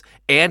girls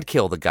and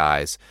kill the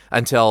guys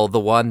until the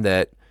one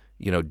that,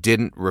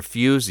 didn't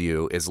refuse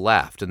you is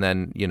left. And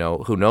then,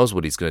 who knows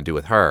what he's going to do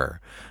with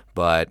her.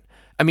 But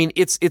I mean,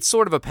 it's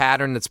sort of a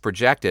pattern that's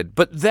projected,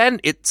 but then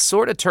it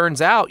sort of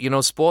turns out,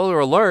 spoiler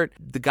alert,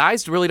 the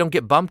guys really don't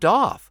get bumped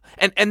off.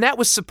 And that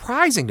was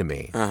surprising to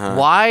me.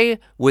 Why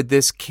would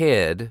this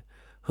kid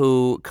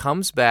who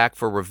comes back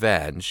for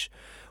revenge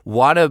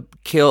want to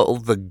kill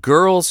the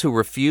girls who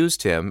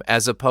refused him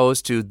as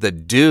opposed to the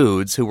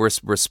dudes who were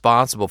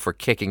responsible for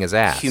kicking his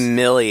ass?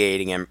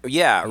 Humiliating him.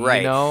 Yeah,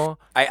 right. You know?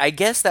 I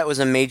guess that was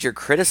a major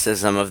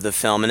criticism of the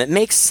film, and it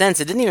makes sense.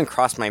 It didn't even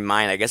cross my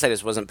mind. I guess I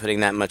just wasn't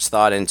putting that much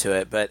thought into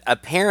it. But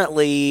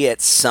apparently,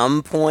 at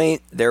some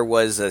point, there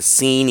was a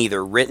scene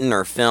either written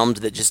or filmed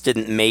that just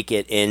didn't make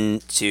it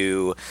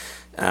into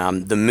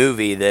the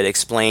movie that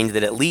explained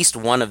that at least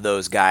one of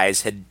those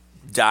guys had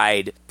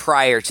died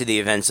prior to the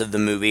events of the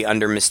movie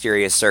under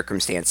mysterious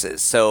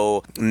circumstances.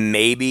 So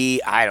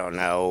maybe, I don't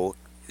know,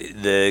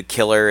 the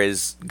killer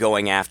is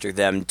going after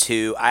them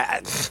too.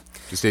 I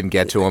just didn't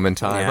get to him in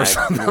time or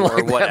something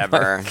or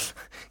whatever.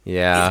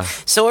 Yeah.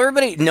 So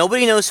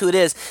nobody knows who it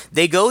is.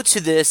 They go to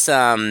this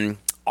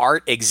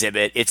art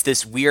exhibit. It's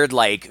this weird,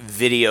 like,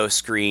 video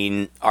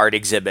screen art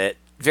exhibit.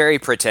 Very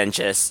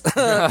pretentious.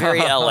 Very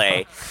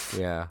LA.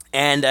 Yeah.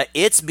 And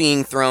it's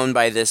being thrown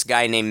by this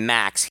guy named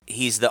Max.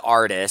 He's the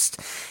artist.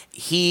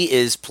 He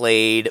is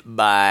played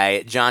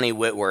by Johnny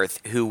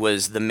Whitworth, who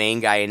was the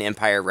main guy in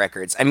Empire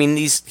Records. I mean,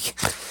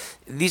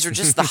 These are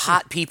just the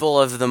hot people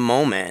of the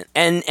moment.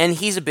 And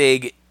he's a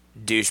big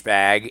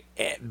douchebag,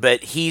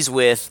 but he's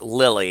with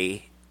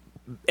Lily.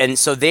 And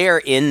so they're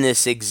in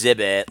this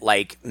exhibit,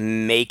 like,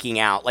 making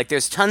out. Like,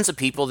 there's tons of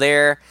people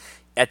there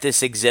at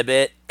this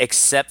exhibit,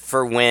 except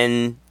for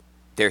when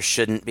there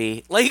shouldn't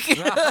be. Like,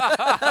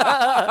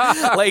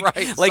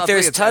 like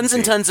there's tons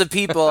and tons of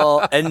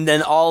people, and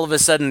then all of a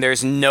sudden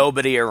there's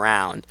nobody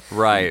around.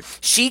 Right.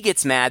 She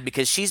gets mad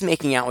because she's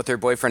making out with her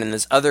boyfriend, and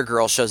this other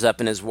girl shows up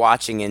and is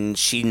watching, and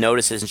she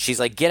notices, and she's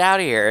like, "Get out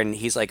of here!" And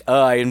he's like,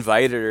 "Oh, I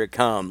invited her to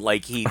come."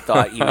 Like, he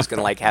thought he was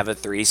gonna like have a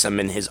threesome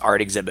in his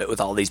art exhibit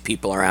with all these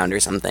people around or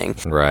something.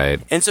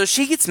 Right. And so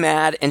she gets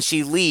mad and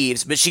she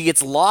leaves, but she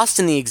gets lost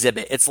in the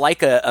exhibit. It's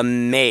like a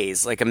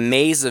maze, like a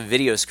maze of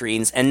video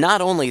screens, and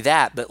not only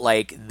that, but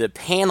like the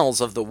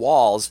panels of the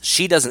walls,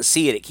 she doesn't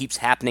see it. It keeps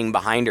happening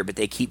behind her, but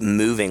they keep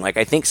moving. Like,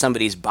 I think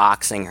somebody's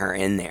boxing her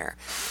in there.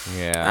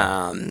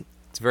 Yeah.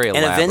 It's very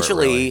elaborate, and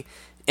eventually, really.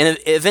 And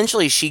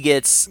eventually she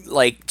gets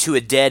like to a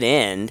dead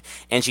end,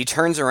 and she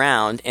turns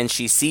around and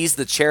she sees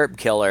the cherub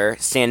killer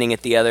standing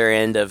at the other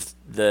end of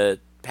the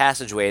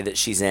passageway that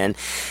she's in,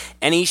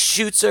 and he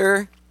shoots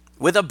her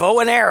with a bow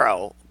and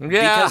arrow. Yeah.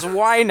 Because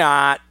why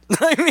not?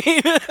 I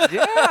mean,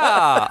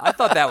 yeah, I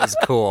thought that was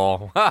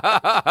cool.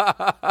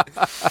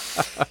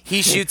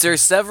 He shoots her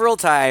several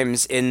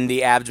times in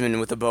the abdomen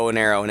with a bow and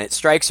arrow, and it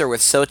strikes her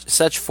with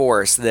such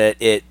force that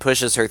it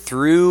pushes her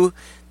through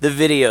the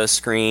video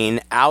screen,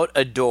 out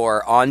a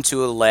door,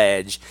 onto a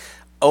ledge,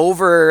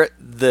 over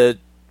the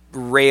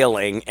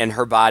railing, and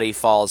her body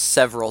falls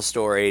several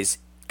stories,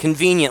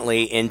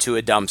 conveniently into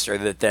a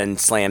dumpster that then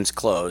slams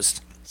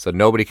closed. So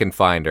nobody can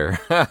find her.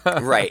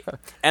 Right.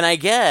 And I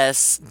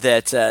guess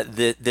that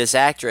this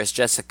actress,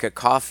 Jessica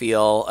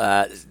Caulfield,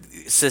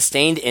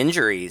 sustained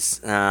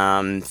injuries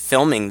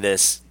filming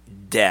this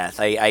death.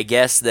 I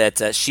guess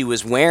that she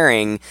was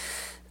wearing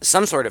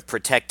some sort of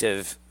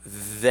protective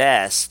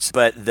vest,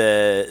 but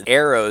the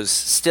arrows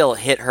still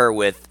hit her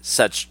with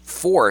such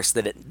force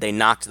that they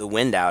knocked the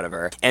wind out of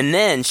her. And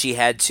then she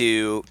had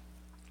to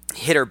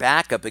hit her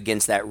back up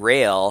against that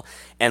rail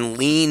and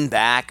lean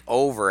back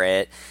over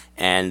it.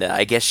 And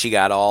I guess she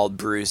got all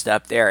bruised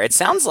up there. It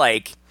sounds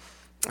like,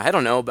 I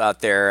don't know about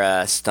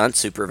their stunt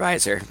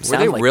supervisor. Were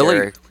they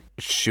really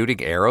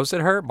shooting arrows at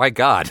her? My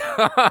God.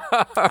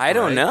 I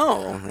don't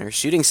know. They're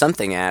shooting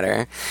something at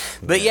her.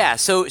 But yeah,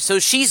 so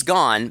she's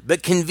gone,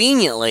 but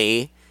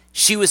conveniently,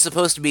 she was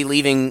supposed to be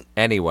leaving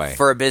anyway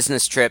for a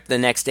business trip the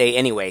next day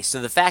anyway.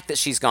 So the fact that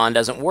she's gone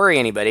doesn't worry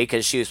anybody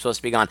because she was supposed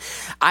to be gone.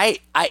 I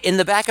in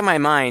the back of my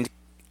mind,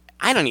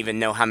 I don't even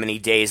know how many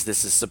days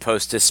this is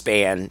supposed to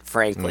span,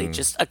 frankly.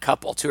 Just a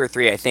couple, 2 or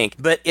 3, I think.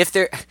 But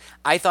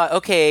I thought,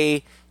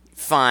 okay,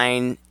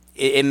 fine.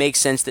 It makes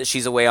sense that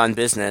she's away on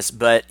business.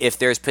 But if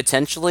there's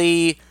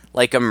potentially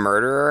like a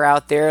murderer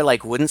out there,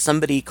 like, wouldn't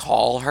somebody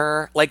call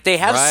her? Like, they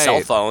have cell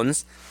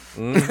phones.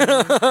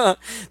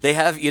 Mm-hmm. They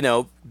have,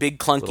 big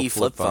clunky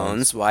flip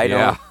phones. Why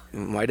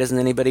doesn't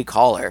anybody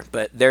call her?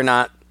 But they're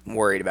not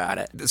worried about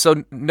it.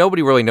 So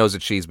nobody really knows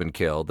that she's been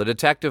killed. The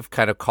detective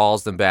kind of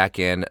calls them back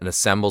in and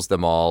assembles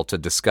them all to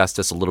discuss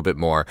this a little bit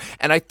more.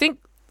 And I think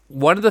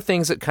one of the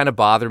things that kind of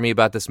bothered me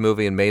about this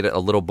movie and made it a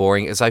little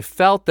boring is I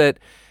felt that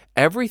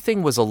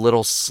everything was a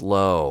little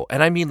slow.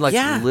 And I mean,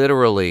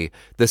 literally,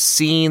 the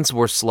scenes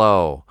were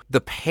slow.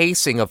 The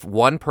pacing of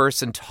one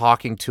person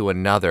talking to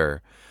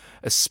another,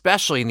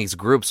 especially in these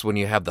groups when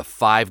you have the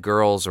 5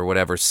 girls or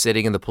whatever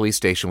sitting in the police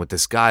station with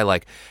this guy,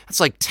 like,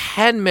 it's like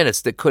 10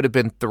 minutes that could have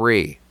been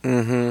 3.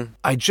 Mm-hmm.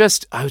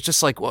 I was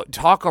just like, well,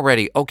 talk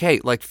already. Okay,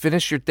 like,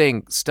 finish your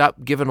thing.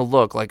 Stop giving a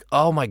look. Like,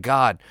 oh my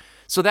God.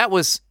 So that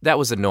was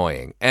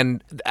annoying.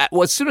 And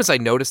as soon as I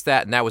noticed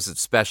that, and that was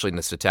especially in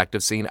this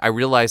detective scene, I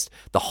realized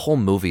the whole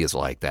movie is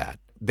like that.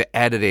 The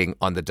editing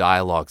on the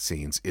dialogue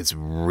scenes is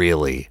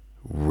really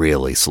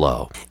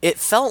slow. It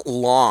felt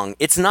long.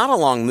 It's not a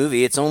long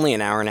movie. It's only an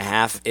hour and a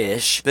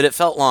half-ish, but it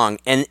felt long.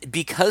 And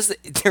because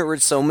there were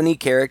so many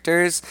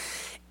characters,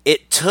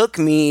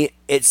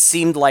 it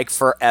seemed like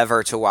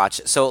forever to watch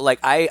it. So, like,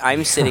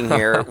 I'm sitting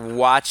here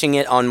watching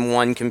it on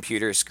one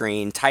computer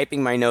screen,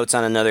 typing my notes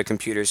on another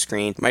computer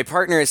screen. My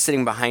partner is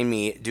sitting behind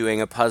me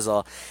doing a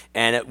puzzle,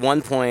 and at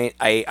one point,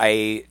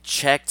 I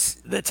checked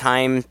the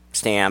time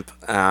stamp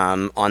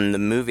on the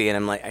movie, and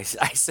I'm like, I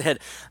said,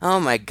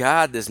 oh my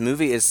God, this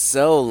movie is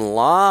so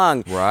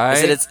long. Right. I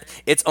said,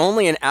 it's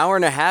only an hour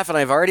and a half, and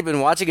I've already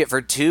been watching it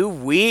for 2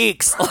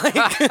 weeks. Like,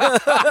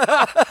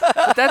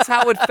 but that's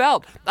how it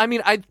felt. I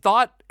mean,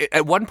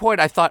 at one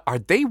point, I thought, are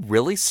they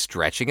really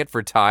stretching it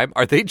for time?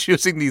 Are they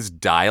choosing these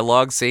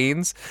dialogue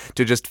scenes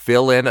to just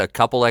fill in a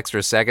couple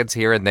extra seconds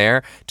here and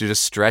there to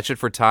just stretch it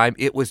for time?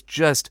 It was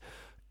just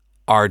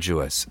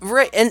arduous.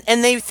 Right,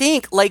 and they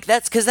think, like,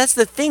 that's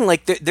the thing.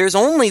 Like, there's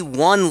only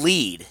one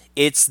lead.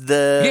 It's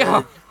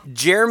the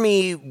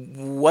Jeremy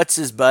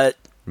what's-his-butt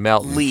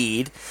Melton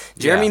lead.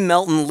 Jeremy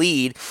Melton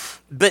lead.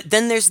 But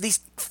then there's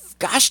these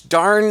gosh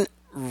darn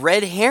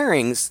red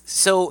herrings.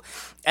 So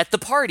at the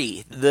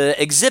party, the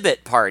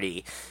exhibit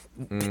party,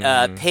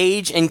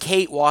 Paige and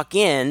Kate walk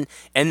in,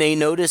 and they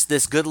notice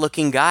this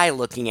good-looking guy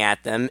looking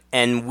at them,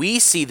 and we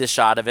see the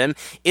shot of him.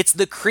 It's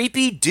the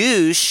creepy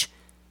douche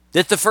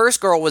that the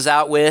first girl was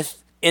out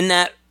with in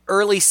that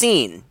early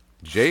scene.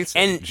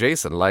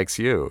 Jason likes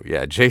you.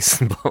 Yeah,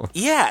 Jason.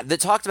 Yeah,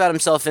 that talked about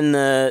himself in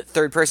the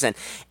third person.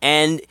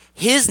 And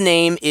his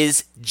name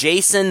is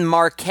Jason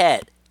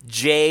Marquette.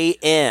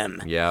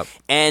 JM. Yep.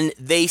 And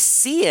they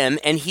see him,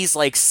 and he's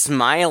like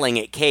smiling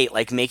at Kate,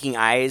 like making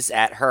eyes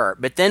at her.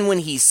 But then when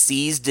he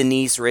sees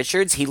Denise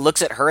Richards, he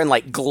looks at her and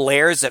like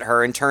glares at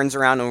her and turns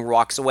around and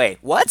walks away.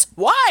 What?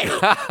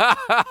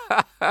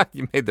 Why?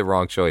 You made the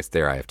wrong choice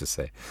there, I have to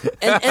say.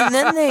 and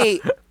then they,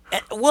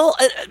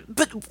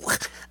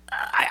 but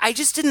I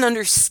just didn't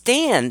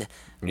understand.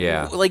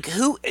 Yeah. Like,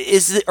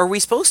 are we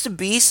supposed to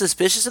be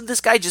suspicious of this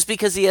guy just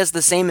because he has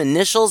the same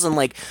initials? And,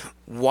 like,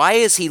 why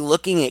is he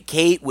looking at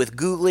Kate with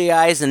googly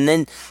eyes? And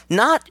then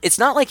it's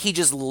not like he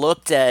just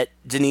looked at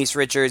Denise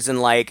Richards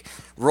and, like,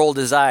 rolled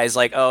his eyes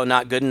like, oh,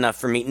 not good enough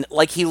for me.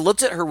 Like, he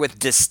looked at her with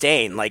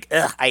disdain, like,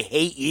 ugh, I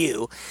hate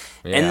you.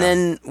 Yeah. And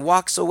then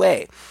walks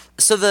away.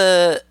 So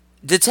the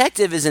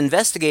detective is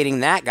investigating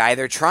that guy.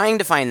 They're trying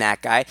to find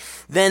that guy.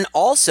 Then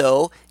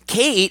also,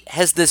 Kate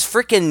has this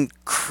freaking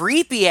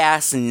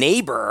creepy-ass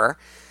neighbor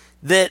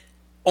that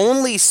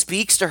only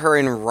speaks to her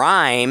in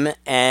rhyme,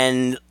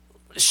 and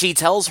she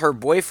tells her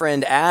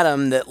boyfriend,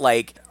 Adam, that,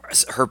 like,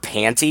 her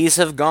panties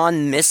have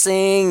gone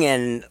missing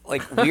and,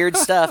 like, weird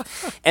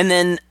stuff. And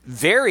then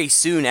very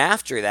soon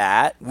after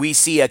that, we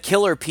see a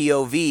killer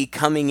POV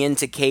coming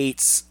into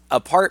Kate's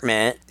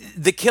apartment.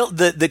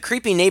 The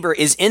creepy neighbor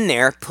is in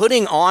there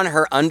putting on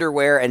her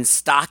underwear and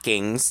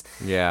stockings.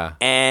 Yeah.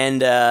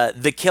 And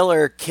the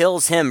killer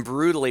kills him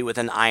brutally with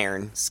an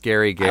iron.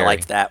 Scary Gary. I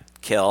liked that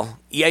kill.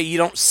 Yeah, you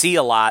don't see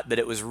a lot, but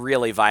it was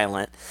really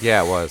violent.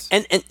 Yeah, it was.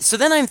 And so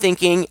then I'm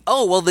thinking,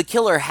 oh, well, the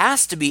killer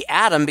has to be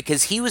Adam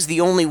because he was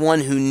the only one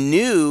who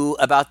knew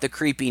about the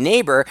creepy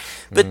neighbor.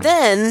 But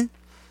then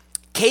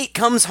Kate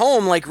comes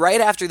home, like, right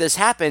after this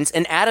happens,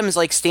 and Adam's,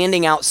 like,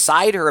 standing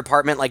outside her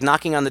apartment, like,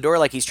 knocking on the door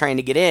like he's trying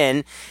to get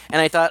in.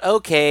 And I thought,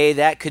 okay,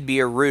 that could be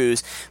a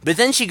ruse. But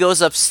then she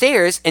goes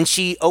upstairs, and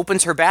she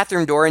opens her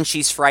bathroom door, and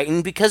she's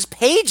frightened because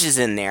Paige is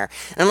in there.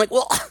 And I'm like,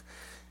 well,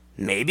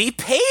 maybe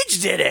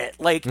Paige did it.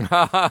 Like,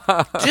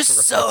 just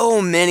so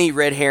many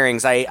red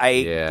herrings. I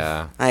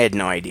had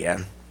no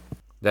idea.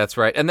 That's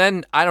right. And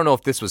then, I don't know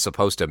if this was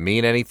supposed to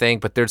mean anything,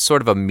 but there's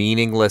sort of a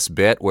meaningless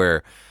bit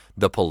where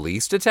the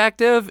police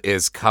detective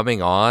is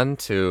coming on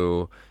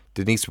to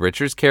Denise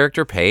Richards'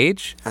 character,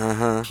 Paige.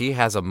 Uh-huh. He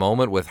has a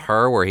moment with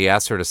her where he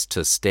asks her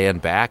to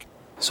stand back.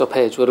 So,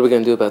 Paige, what are we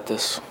going to do about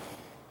this?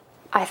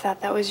 I thought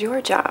that was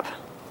your job.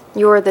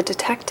 You're the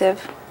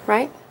detective,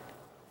 right?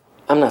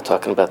 I'm not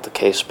talking about the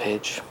case,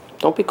 Paige.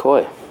 Don't be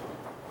coy.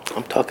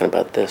 I'm talking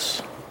about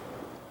this.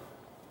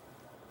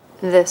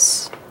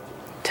 This.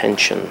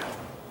 Tension.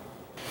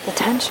 The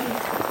tension.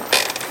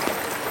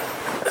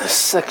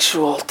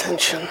 Sexual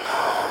tension.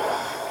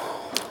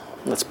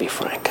 Let's be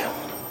frank.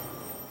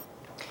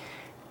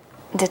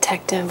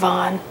 Detective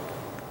Vaughn,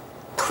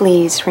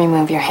 please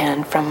remove your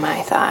hand from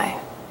my thigh.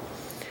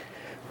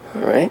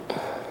 All right.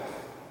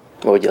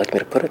 Where would you like me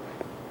to put it?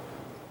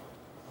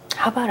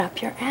 How about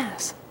up your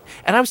ass?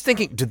 And I was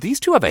thinking, do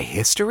these two have a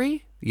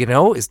history? You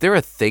know, is there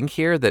a thing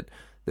here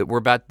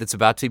that's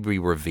about to be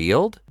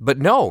revealed? But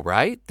no,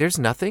 right? There's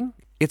nothing.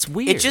 It's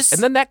weird.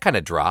 And then that kind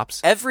of drops.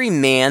 Every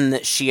man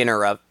that she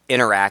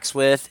interacts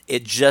with,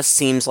 it just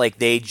seems like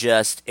they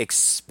just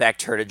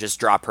expect her to just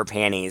drop her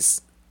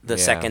panties the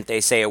second they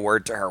say a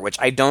word to her, which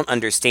I don't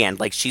understand.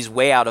 Like, she's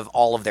way out of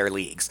all of their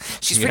leagues.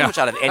 She's pretty much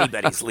out of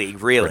anybody's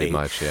league, really. Pretty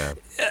much, yeah.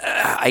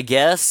 I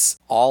guess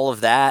all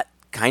of that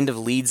kind of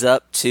leads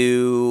up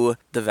to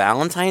the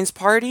Valentine's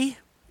party,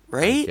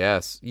 right?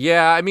 Yes.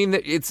 Yeah, I mean,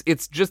 it's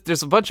just,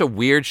 there's a bunch of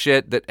weird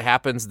shit that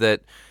happens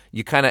that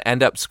you kind of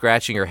end up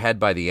scratching your head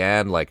by the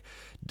end. Like,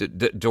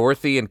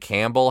 Dorothy and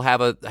Campbell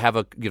have a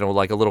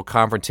like a little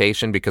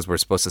confrontation because we're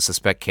supposed to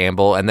suspect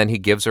Campbell, and then he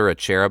gives her a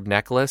cherub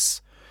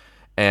necklace,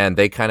 and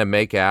they kind of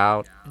make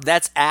out.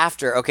 That's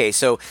after. Okay,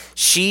 so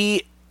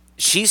she's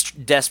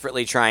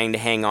desperately trying to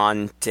hang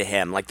on to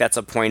him. Like, that's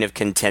a point of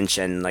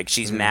contention. Like,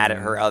 she's mad at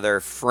her other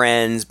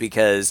friends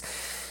because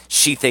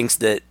she thinks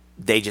that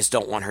they just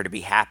don't want her to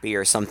be happy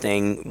or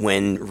something,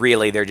 when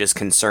really they're just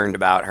concerned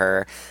about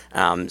her.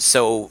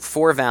 So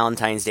for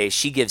Valentine's Day,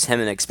 she gives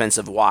him an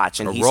expensive watch,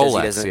 and he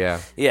Rolex, says he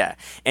doesn't. Yeah,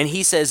 and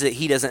he says that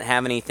he doesn't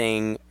have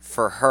anything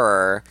for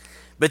her.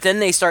 But then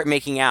they start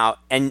making out,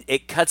 and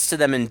it cuts to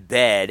them in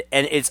bed,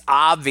 and it's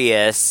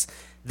obvious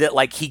that,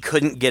 like, he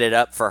couldn't get it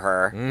up for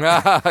her,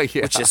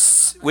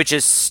 which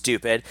is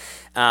stupid.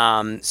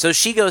 So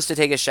she goes to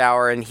take a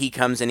shower, and he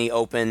comes and he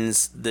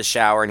opens the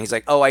shower, and he's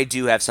like, "Oh, I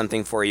do have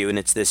something for you," and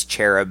it's this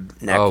cherub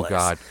necklace. Oh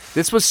God,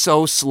 this was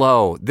so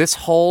slow. This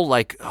whole,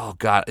 like, oh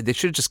God, they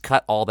should have just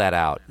cut all that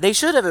out. They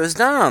should have. It was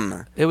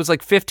dumb. It was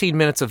like 15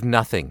 minutes of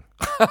nothing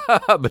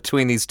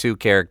between these two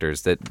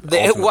characters. They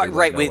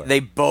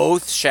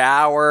both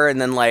shower, and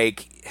then,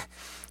 like,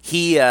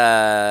 he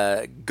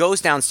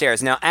goes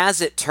downstairs. Now,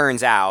 as it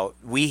turns out,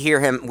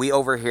 we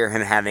overhear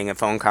him having a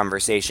phone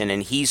conversation,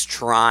 and he's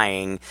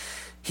trying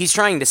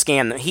to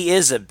scam them. He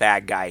is a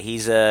bad guy.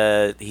 He's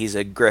a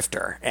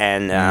grifter,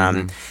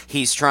 and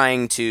he's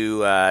trying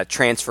to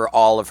transfer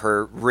all of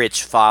her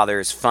rich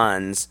father's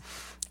funds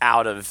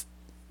out of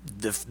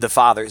the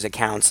father's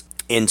accounts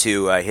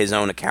into his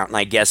own account. And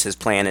I guess his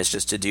plan is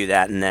just to do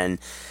that and then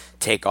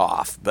take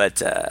off.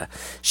 But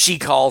she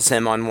calls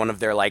him on one of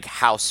their like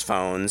house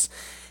phones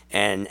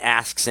and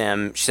asks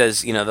him. She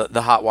says,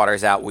 the hot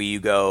water's out. Will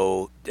you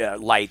go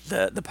light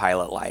the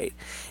pilot light?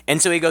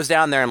 And so he goes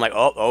down there and I'm like,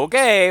 oh,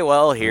 okay,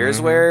 well, here's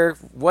where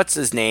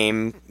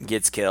what's-his-name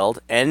gets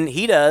killed. And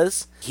he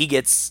does. He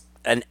gets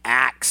an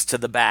axe to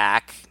the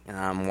back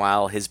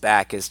while his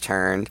back is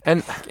turned.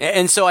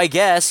 And so I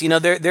guess,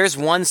 there's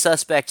one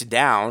suspect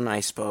down,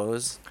 I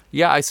suppose.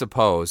 Yeah, I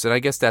suppose. And I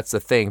guess that's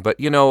the thing. But,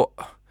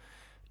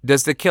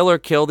 does the killer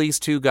kill these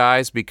two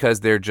guys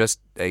because they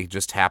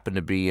just happen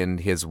to be in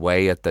his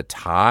way at the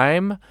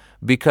time?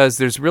 Because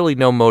there's really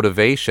no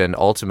motivation,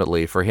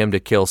 ultimately, for him to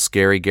kill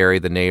Scary Gary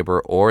the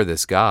neighbor or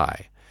this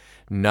guy.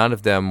 None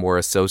of them were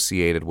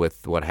associated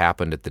with what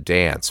happened at the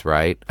dance,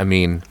 right? I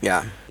mean,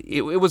 yeah,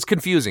 it was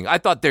confusing. I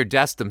thought their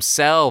deaths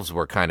themselves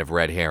were kind of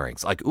red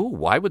herrings. Like, ooh,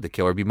 why would the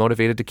killer be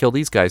motivated to kill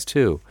these guys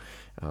too?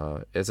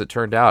 As it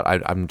turned out,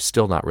 I'm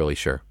still not really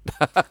sure.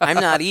 I'm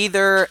not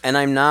either, and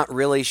I'm not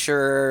really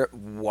sure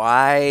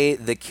why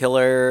the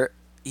killer...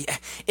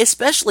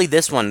 Especially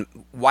this one.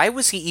 Why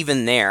was he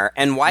even there?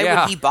 And why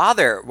would he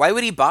bother? Why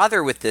would he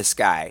bother with this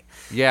guy?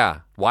 Yeah.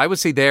 Why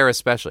was he there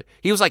especially?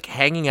 He was like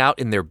hanging out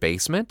in their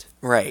basement?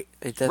 Right.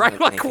 It doesn't right?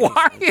 Like,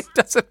 why? It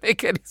doesn't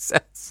make any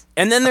sense.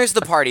 And then there's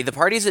the party. The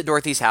party's at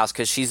Dorothy's house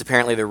because she's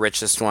apparently the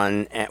richest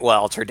one.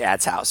 Well, it's her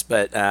dad's house.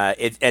 But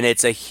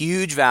it's a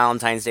huge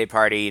Valentine's Day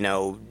party,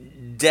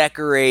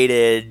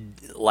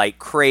 decorated like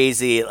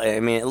crazy. I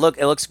mean, it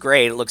looks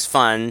great. It looks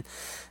fun.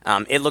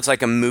 It looks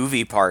like a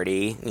movie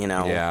party,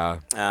 Yeah,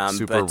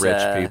 super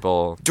rich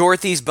people.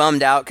 Dorothy's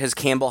bummed out because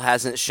Campbell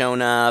hasn't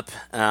shown up.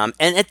 And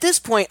at this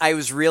point, I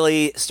was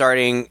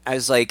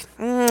like,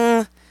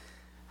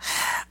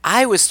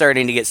 I was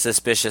starting to get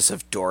suspicious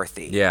of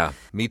Dorothy. Yeah,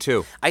 me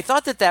too. I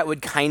thought that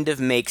would kind of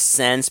make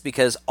sense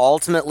because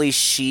ultimately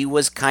she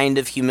was kind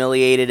of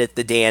humiliated at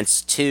the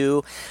dance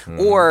too.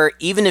 Or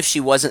even if she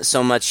wasn't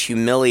so much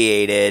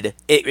humiliated,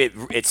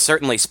 it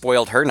certainly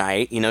spoiled her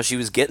night. She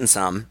was getting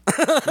some.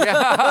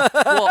 Yeah.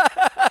 Well,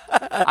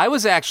 I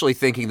was actually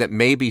thinking that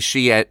maybe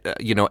she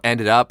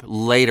ended up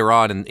later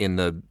on in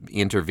the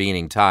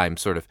intervening time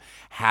sort of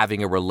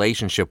having a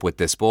relationship with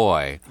this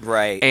boy.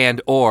 Right.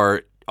 And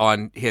or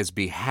on his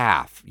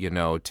behalf,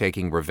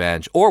 taking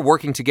revenge or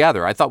working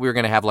together. I thought we were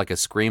going to have like a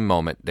Scream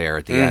moment there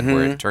at the end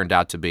where it turned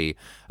out to be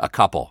a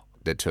couple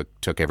that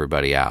took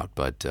everybody out.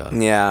 But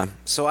yeah,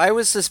 so I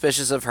was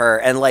suspicious of her,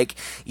 and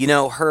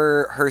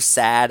her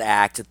sad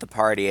act at the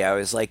party. I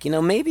was like,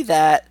 maybe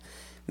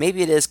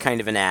it is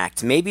kind of an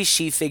act. Maybe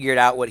she figured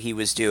out what he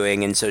was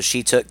doing, and so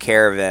she took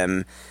care of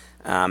him.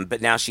 But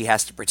now she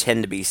has to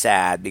pretend to be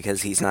sad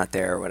because he's not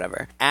there or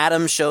whatever.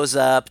 Adam shows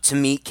up to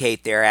meet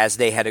Kate there as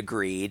they had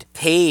agreed.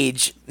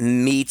 Paige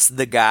meets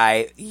the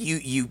guy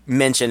you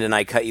mentioned, and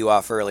I cut you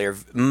off earlier.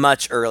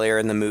 Much earlier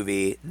in the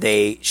movie,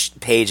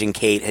 Paige and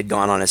Kate had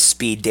gone on a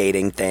speed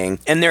dating thing.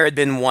 And there had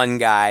been one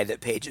guy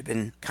that Paige had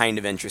been kind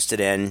of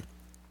interested in.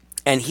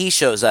 And he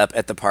shows up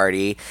at the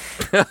party.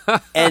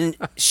 And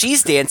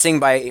she's dancing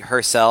by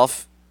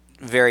herself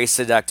very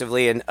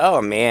seductively. And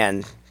oh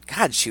man...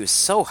 God, she was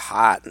so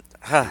hot.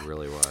 It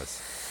really was.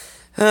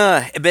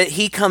 But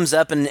he comes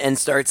up and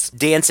starts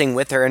dancing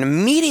with her and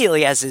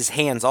immediately has his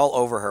hands all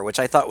over her, which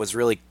I thought was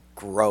really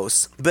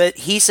gross. But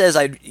he says,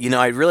 I'd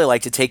really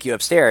like to take you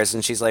upstairs.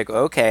 And she's like,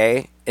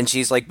 okay. And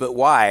she's like, but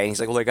why? And he's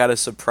like, well, I got a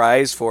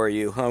surprise for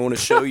you. I want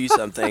to show you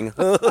something.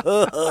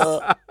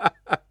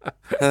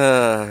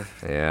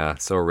 Yeah,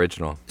 so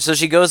original. So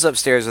she goes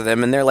upstairs with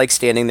him and they're like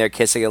standing there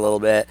kissing a little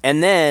bit.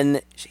 And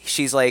then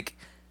she's like,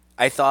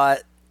 I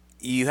thought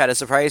you had a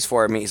surprise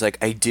for me. He's like,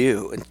 I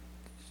do. And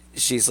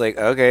she's like,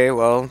 okay,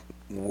 well,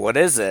 what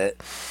is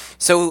it?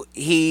 So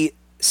he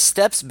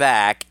steps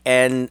back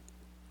and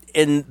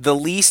in the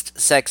least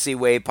sexy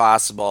way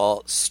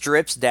possible,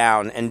 strips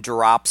down and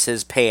drops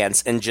his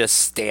pants and just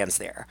stands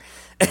there.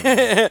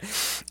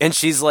 And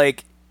she's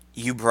like,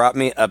 you brought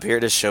me up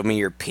here to show me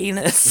your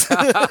penis?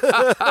 And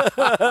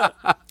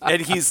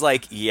he's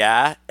like,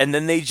 yeah. And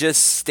then they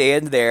just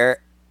stand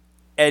there.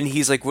 And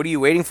he's like, what are you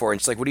waiting for? And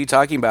she's like, what are you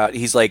talking about?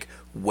 He's like,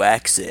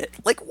 wax it.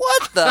 Like,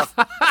 what the?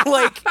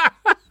 Like,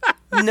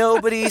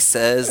 nobody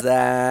says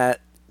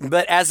that.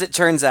 But as it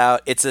turns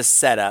out, it's a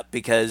setup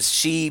because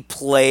she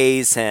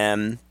plays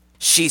him.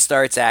 She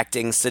starts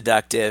acting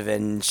seductive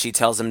and she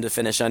tells him to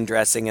finish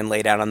undressing and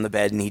lay down on the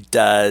bed, and he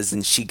does.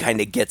 And she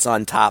kind of gets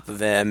on top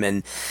of him.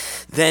 And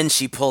then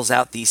she pulls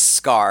out these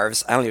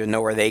scarves. I don't even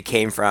know where they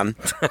came from.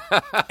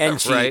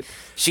 And Right.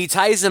 She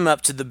ties him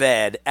up to the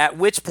bed, at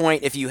which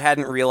point, if you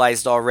hadn't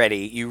realized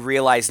already, you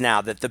realize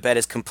now that the bed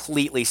is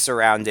completely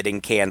surrounded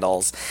in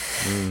candles.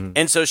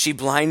 And so she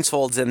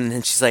blindfolds him,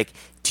 and she's like,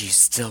 do you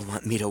still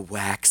want me to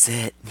wax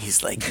it? And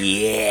he's like,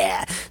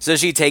 yeah. So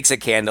she takes a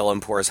candle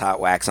and pours hot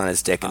wax on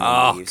his dick and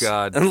then leaves.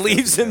 God. And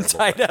leaves him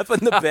tied up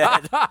in the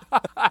bed.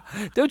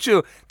 Don't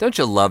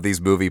you love these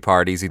movie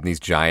parties in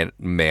these giant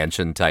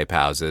mansion-type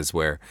houses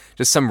where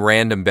just some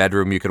random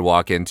bedroom you could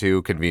walk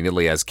into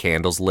conveniently has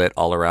candles lit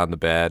all around the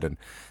bed, and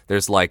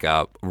there's like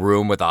a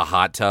room with a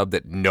hot tub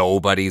that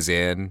nobody's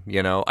in, I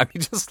mean,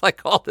 just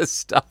like all this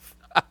stuff.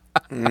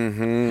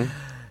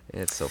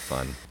 It's so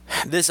fun.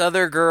 This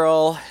other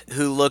girl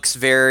who looks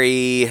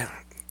very,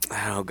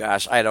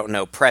 I don't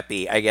know,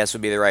 preppy, I guess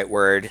would be the right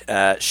word,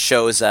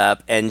 shows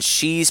up, and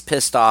she's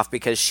pissed off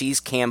because she's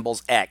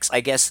Campbell's ex.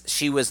 I guess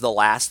she was the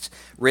last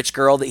rich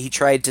girl that he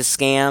tried to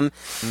scam,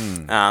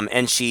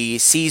 and she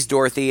sees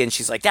Dorothy, and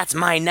she's like, that's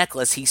my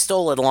necklace. He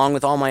stole it along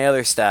with all my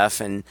other stuff,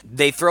 and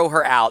they throw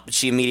her out, but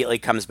she immediately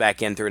comes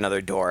back in through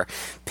another door.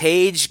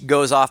 Paige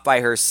goes off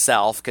by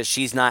herself because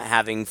she's not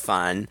having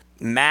fun.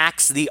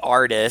 Max, the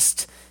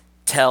artist,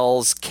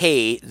 tells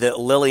Kate that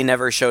Lily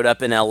never showed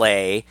up in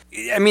L.A.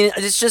 I mean,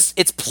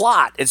 it's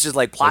plot. It's just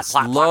like plot.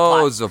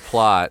 Loads of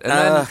plot. And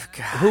then,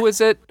 who is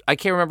it? I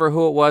can't remember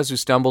who it was who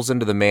stumbles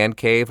into the man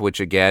cave,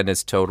 which again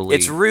is totally...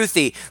 It's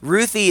Ruthie.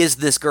 Ruthie is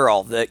this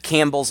girl,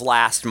 Campbell's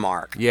last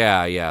mark.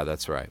 Yeah,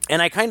 that's right.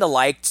 And I kind of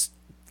liked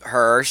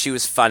her. She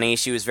was funny.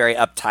 She was very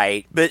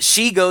uptight. But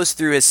she goes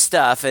through his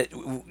stuff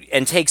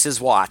and takes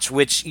his watch,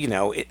 which,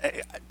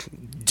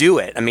 do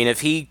it. I mean,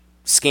 if he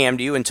scammed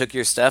you and took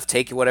your stuff,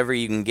 take whatever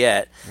you can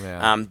get.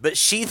 Yeah. But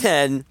she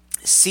then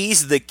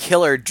sees the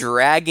killer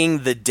dragging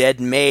the dead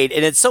maid,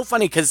 and it's so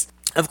funny because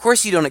of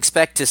course you don't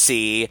expect to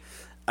see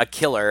a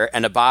killer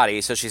and a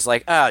body, so she's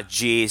like, oh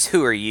geez,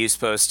 who are you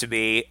supposed to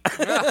be?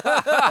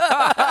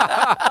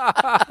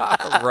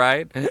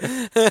 Right?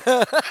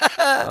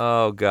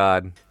 Oh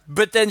God.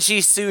 But then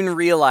she soon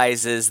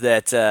realizes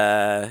that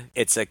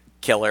it's a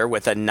killer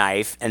with a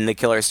knife, and the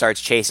killer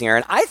starts chasing her,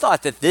 and I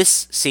thought that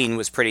this scene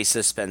was pretty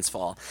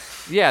suspenseful.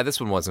 Yeah,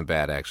 this one wasn't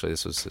bad, actually.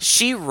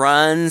 She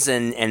runs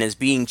and is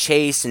being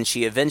chased, and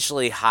she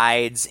eventually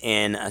hides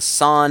in a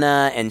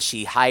sauna, and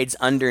she hides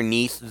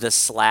underneath the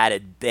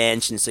slatted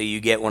bench, and so you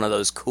get one of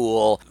those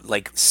cool,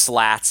 like,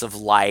 slats of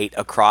light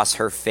across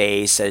her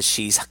face as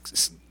she's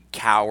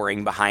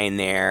cowering behind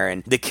there,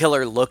 and the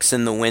killer looks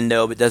in the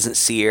window but doesn't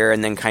see her,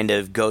 and then kind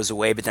of goes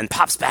away, but then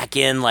pops back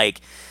in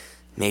like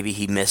maybe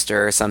he missed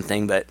her or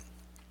something, but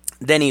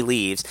then he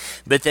leaves.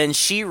 But then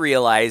she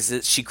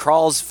realizes, she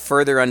crawls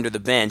further under the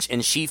bench,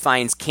 and she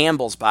finds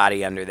Campbell's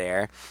body under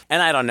there.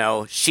 And I don't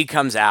know, she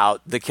comes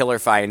out, the killer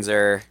finds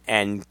her,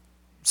 and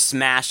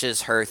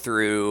smashes her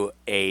through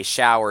a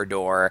shower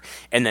door,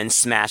 and then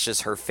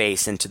smashes her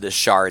face into the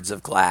shards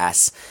of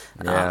glass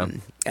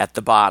at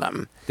the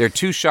bottom. There are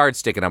two shards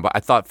sticking up. I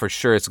thought for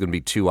sure it's going to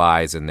be two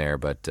eyes in there,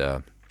 but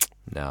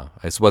no.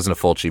 This wasn't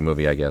a Fulci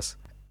movie, I guess.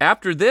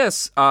 After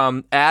this,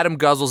 Adam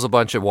guzzles a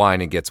bunch of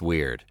wine and gets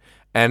weird.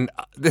 And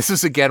this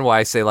is, again, why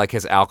I say, like,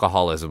 his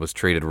alcoholism was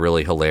treated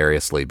really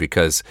hilariously,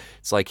 because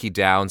it's like he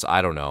downs,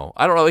 I don't know,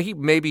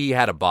 maybe he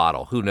had a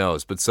bottle, who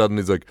knows, but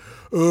suddenly he's like,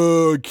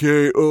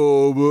 okay,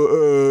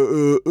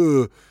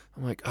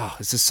 I'm like, oh,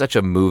 this is such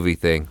a movie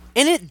thing.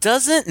 And it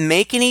doesn't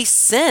make any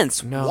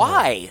sense. No.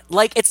 Why?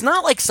 Like, it's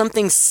not like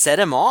something set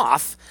him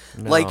off.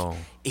 No. Like,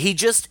 he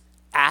just,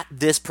 at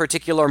this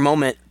particular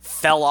moment,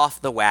 fell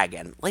off the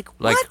wagon. Like,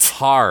 what? Like,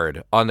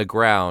 hard on the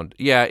ground.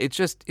 Yeah, it's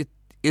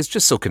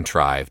just so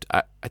contrived.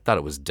 I thought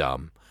it was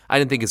dumb. I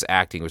didn't think his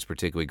acting was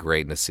particularly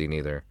great in this scene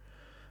either.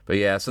 But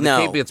yeah, so the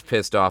Kate gets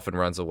pissed off and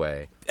runs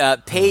away.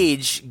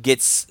 Paige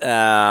gets,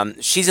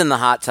 she's in the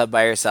hot tub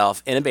by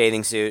herself in a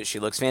bathing suit. She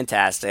looks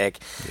fantastic.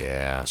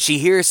 Yeah. She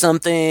hears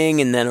something,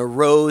 and then a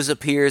rose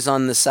appears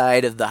on the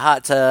side of the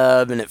hot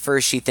tub, and at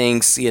first she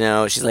thinks,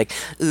 she's like,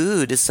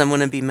 ooh, does someone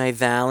want to be my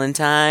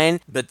Valentine?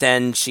 But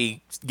then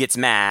she gets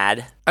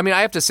mad. I mean,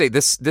 I have to say,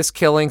 this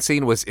killing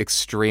scene was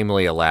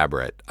extremely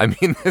elaborate. I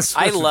mean, this was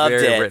I loved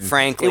very it, written.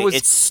 frankly.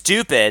 It's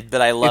stupid,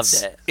 but I loved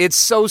it. It's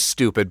so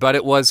stupid, but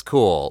it was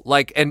cool.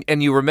 Like,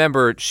 and you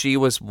remember, she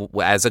was,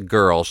 as a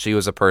girl, she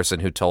was a person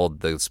who told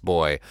this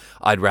boy,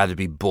 I'd rather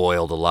be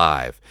boiled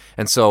alive.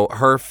 And so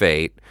her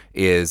fate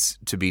is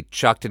to be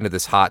chucked into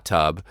this hot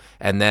tub,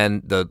 and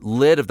then the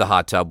lid of the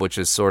hot tub, which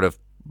is sort of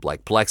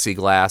like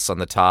plexiglass on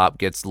the top,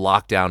 gets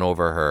locked down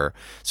over her.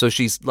 So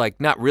she's like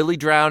not really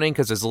drowning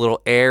because there's a little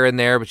air in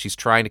there, but she's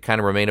trying to kind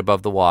of remain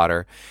above the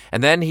water.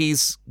 And then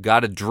he's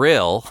got a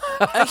drill.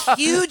 A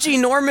huge,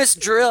 enormous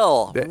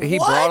drill. He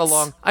brought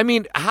along. I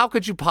mean, how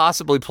could you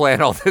possibly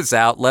plan all this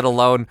out, let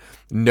alone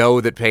know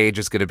that Paige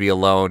is going to be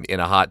alone in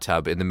a hot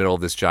tub in the middle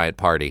of this giant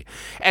party?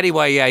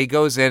 Anyway, yeah, he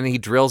goes in and he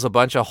drills a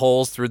bunch of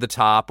holes through the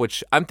top,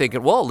 which I'm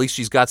thinking, well, at least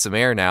she's got some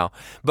air now.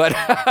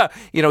 But,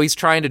 he's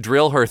trying to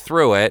drill her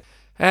through it.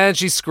 And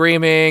she's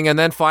screaming, and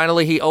then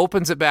finally he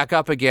opens it back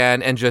up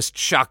again and just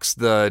chucks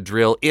the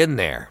drill in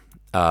there,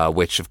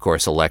 which, of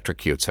course,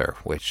 electrocutes her,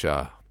 which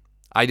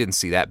I didn't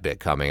see that bit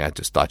coming. I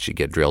just thought she'd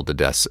get drilled to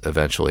death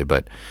eventually.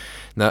 But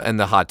and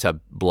the hot tub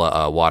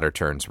water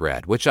turns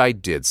red, which I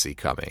did see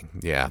coming.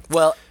 Yeah.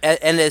 Well,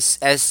 and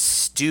as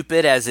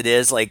stupid as it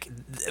is, like,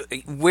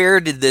 where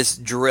did this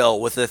drill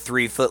with a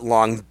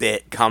 3-foot-long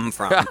bit come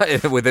from?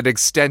 With an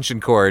extension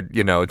cord,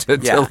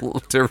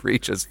 to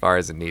reach as far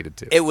as it needed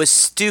to. It was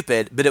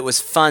stupid, but it was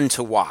fun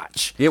to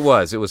watch. It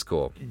was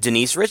cool.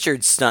 Denise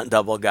Richards' stunt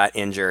double got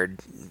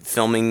injured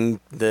filming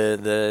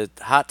the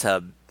hot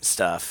tub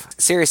stuff.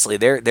 Seriously,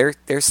 their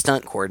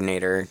stunt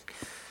coordinator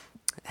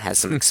has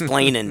some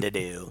explaining to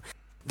do.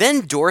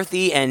 Then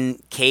Dorothy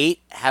and Kate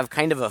have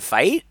kind of a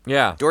fight.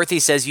 Yeah. Dorothy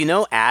says,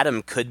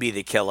 Adam could be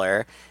the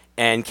killer.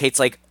 And Kate's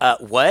like,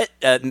 what?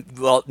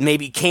 Well,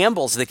 maybe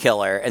Campbell's the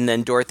killer. And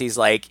then Dorothy's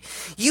like,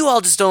 you all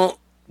just don't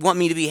want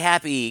me to be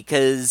happy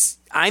because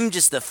I'm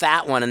just the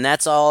fat one and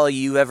that's all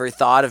you ever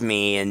thought of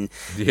me. And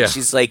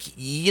she's like,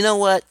 you know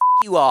what? F***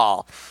 you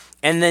all.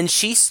 And then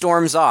she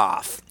storms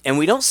off. And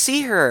we don't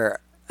see her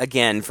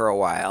again for a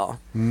while.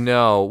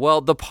 No.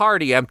 Well, the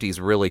party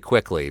empties really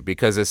quickly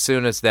because as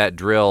soon as that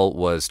drill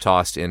was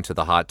tossed into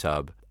the hot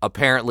tub,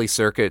 apparently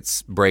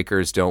circuit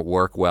breakers don't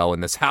work well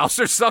in this house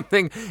or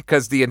something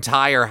because the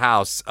entire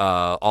house,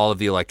 all of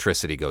the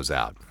electricity goes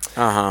out.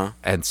 Uh-huh.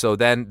 And so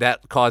then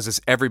that causes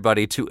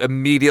everybody to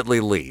immediately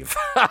leave.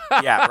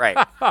 Yeah,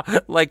 right.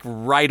 Like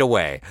right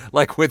away.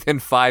 Like within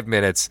 5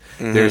 minutes,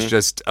 there's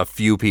just a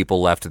few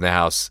people left in the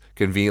house,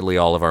 conveniently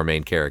all of our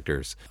main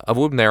characters, of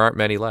whom there aren't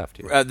many left.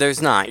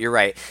 There's not, you're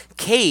right.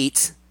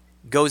 Kate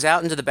goes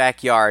out into the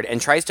backyard and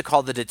tries to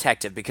call the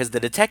detective because the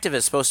detective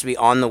is supposed to be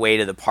on the way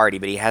to the party,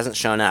 but he hasn't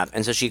shown up.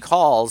 And so she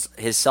calls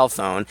his cell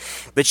phone,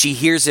 but she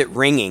hears it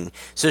ringing.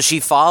 So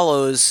she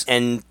follows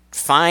and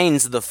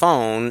finds the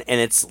phone, and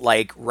it's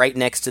like right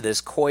next to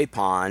this koi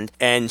pond.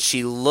 And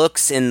she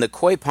looks in the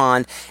koi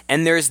pond,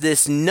 and there's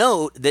this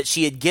note that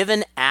she had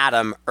given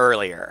Adam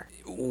earlier.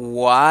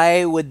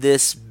 Why would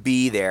this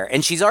be there?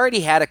 And she's already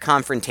had a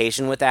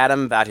confrontation with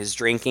Adam about his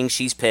drinking.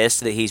 She's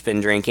pissed that he's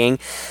been drinking.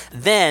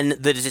 Then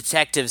the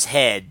detective's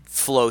head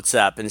floats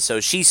up, and so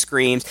she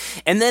screams.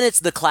 And then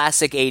it's the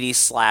classic 80s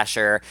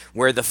slasher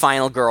where the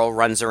final girl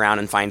runs around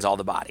and finds all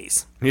the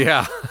bodies.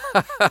 Yeah.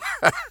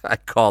 I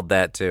called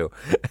that too.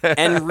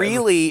 And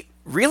really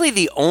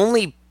the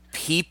only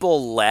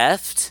people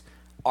left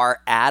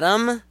are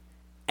Adam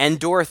and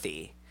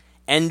Dorothy.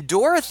 And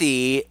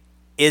Dorothy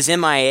is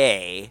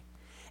MIA.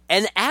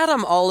 And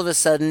Adam, all of a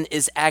sudden,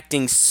 is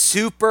acting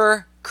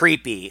super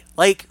creepy.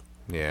 Like,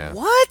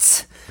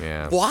 what?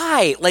 Yeah.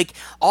 Why? Like,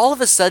 all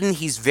of a sudden,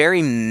 he's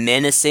very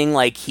menacing.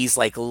 Like, he's,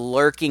 like,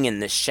 lurking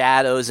in the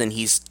shadows, and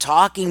he's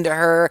talking to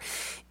her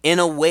in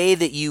a way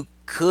that you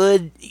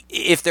could,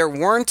 if there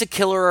weren't a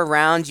killer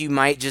around, you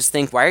might just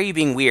think, why are you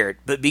being weird?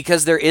 But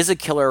because there is a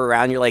killer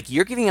around, you're like,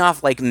 you're giving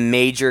off, like,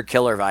 major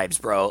killer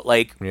vibes, bro.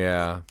 Like,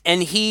 yeah.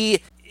 And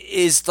he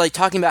is, like,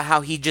 talking about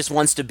how he just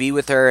wants to be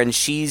with her, and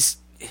she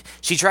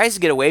tries to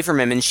get away from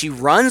him, and she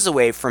runs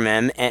away from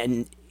him,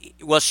 and,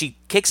 well, she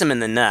kicks him in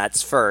the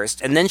nuts first,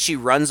 and then she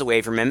runs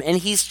away from him, and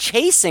he's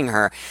chasing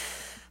her.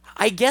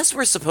 I guess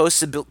we're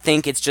supposed to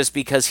think it's just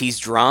because he's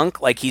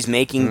drunk, like he's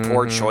making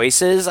poor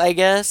choices, I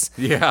guess.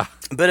 Yeah.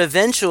 But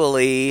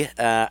eventually,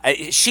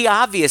 she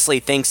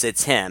obviously thinks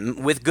it's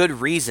him, with good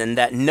reason.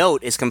 That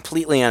note is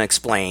completely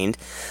unexplained.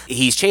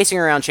 He's chasing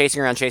her around.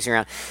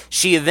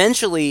 She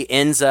eventually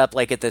ends up,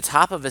 like, at the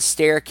top of a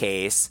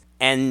staircase,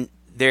 and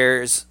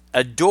there's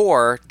a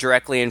door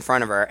directly in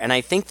front of her, and I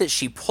think that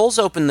she pulls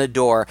open the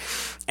door,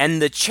 and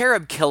the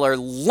cherub killer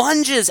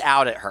lunges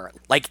out at her,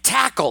 like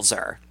tackles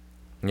her.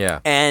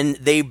 Yeah. And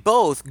they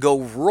both go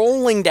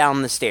rolling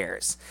down the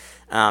stairs.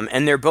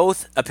 And they're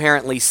both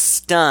apparently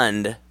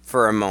stunned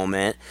for a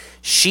moment.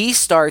 She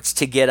starts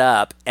to get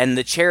up, and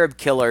the cherub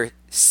killer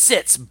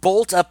sits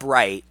bolt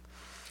upright.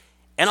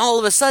 And all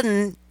of a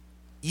sudden,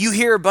 you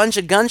hear a bunch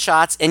of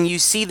gunshots, and you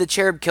see the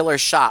cherub killer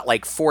shot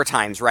like 4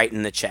 times right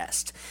in the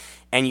chest.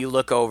 And you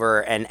look over,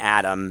 and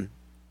Adam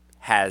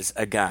has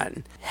a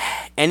gun.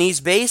 And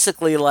he's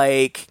basically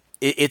like,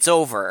 it's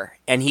over.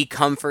 And he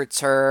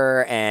comforts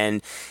her,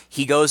 and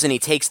he goes and he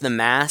takes the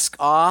mask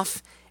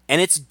off,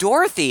 and it's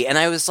Dorothy. And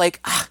I was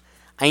like,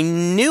 I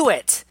knew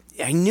it.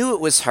 I knew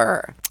it was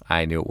her.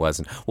 I knew it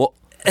wasn't. Well,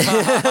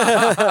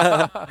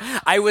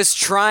 I was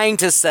trying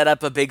to set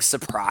up a big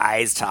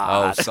surprise,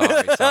 Todd. Oh,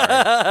 sorry.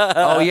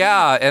 Oh,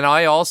 yeah, and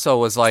I also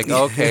was like,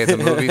 okay, the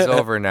movie's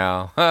over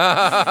now.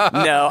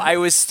 No, I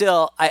was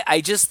still,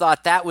 I just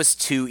thought that was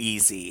too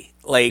easy.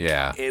 Like,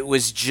 It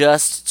was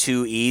just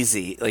too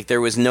easy. Like, there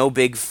was no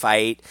big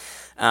fight.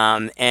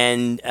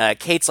 And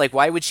Kate's like,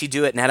 why would she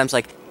do it? And Adam's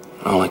like,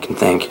 all I can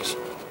think is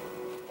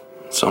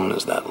someone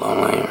is that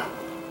lonely or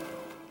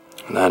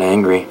that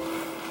angry.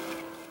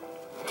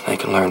 They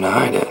can learn to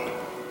hide it.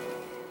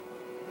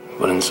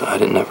 But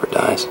inside it never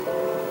dies.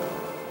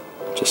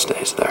 It just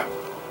stays there.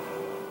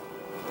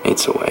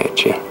 Eats away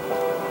at you.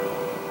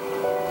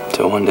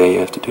 Until one day you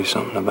have to do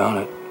something about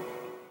it.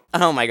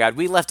 Oh my God,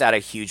 we left out a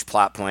huge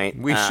plot point.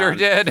 We sure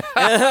did.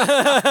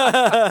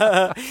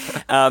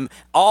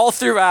 All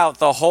throughout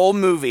the whole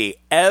movie,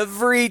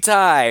 every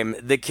time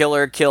the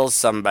killer kills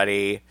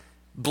somebody,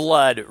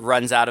 blood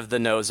runs out of the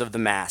nose of the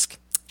mask.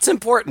 It's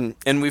important,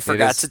 and we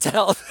forgot to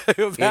tell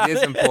you about it. It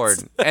is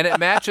important, and it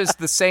matches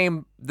the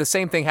same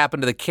thing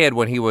happened to the kid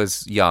when he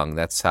was young.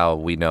 That's how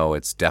we know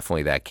it's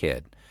definitely that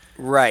kid.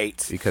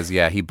 Right. Because,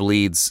 he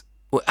bleeds.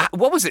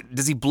 What was it?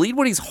 Does he bleed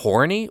when he's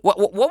horny? What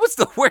was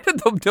where did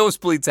the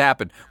nosebleeds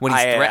happen? When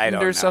he's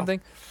threatened or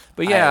something?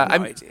 But yeah, I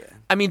have no idea.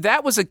 I mean,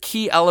 that was a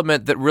key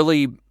element that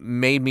really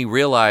made me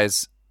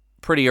realize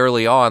pretty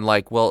early on,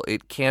 like, well,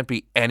 it can't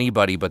be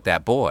anybody but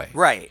that boy.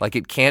 Right. Like,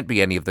 it can't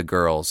be any of the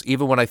girls.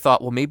 Even when I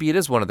thought, well, maybe it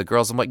is one of the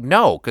girls, I'm like,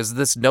 no, because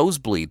this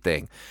nosebleed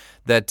thing.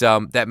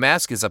 That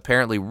mask is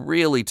apparently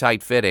really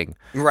tight-fitting,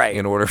 right,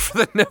 in order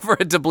for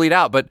it to bleed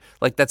out. But,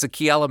 like, that's a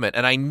key element.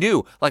 And I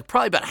knew, like,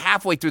 probably about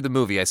halfway through the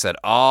movie, I said,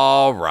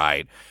 all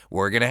right,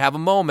 we're going to have a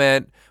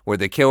moment where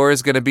the killer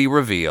is going to be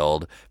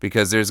revealed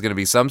because there's going to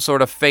be some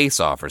sort of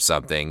face-off or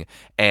something,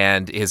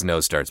 and his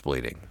nose starts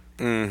bleeding.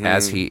 Mm-hmm.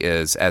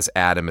 As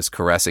Adam is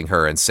caressing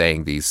her and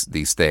saying these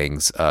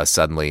things,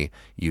 suddenly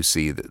you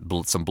see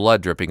some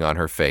blood dripping on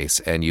her face,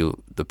 and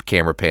the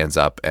camera pans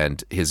up,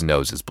 and his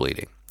nose is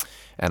bleeding.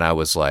 And I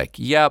was like,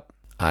 yep,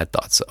 I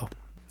thought so.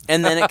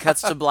 And then it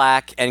cuts to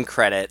black and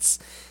credits.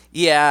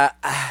 Yeah,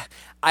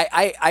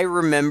 I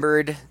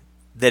remembered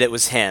that it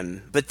was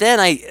him. But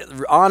then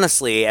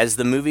honestly, as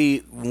the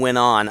movie went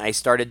on, I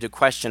started to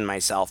question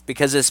myself.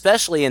 Because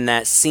especially in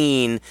that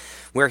scene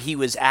where he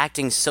was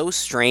acting so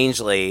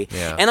strangely,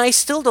 and I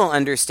still don't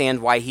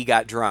understand why he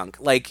got drunk.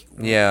 Like,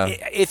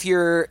 if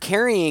you're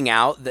carrying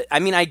out,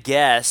 I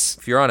guess...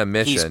 If you're on a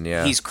mission,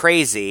 he's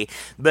crazy.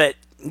 But,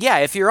 yeah,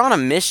 if you're on a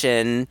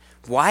mission...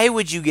 Why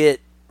would you get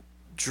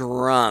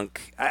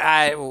drunk?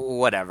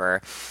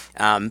 Whatever.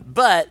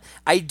 But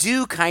I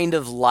do kind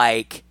of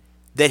like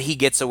that he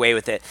gets away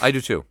with it. I do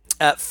too.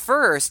 At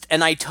first,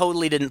 and I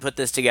totally didn't put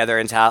this together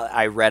until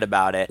I read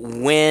about it,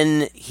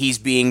 when he's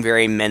being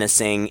very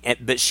menacing,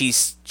 but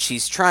she's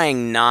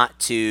trying not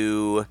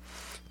to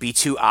be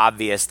too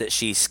obvious that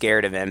she's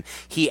scared of him.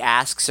 He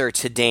asks her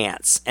to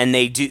dance, and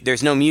they do.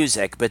 There's no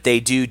music, but they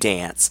do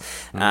dance.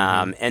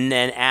 Mm-hmm. And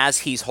then as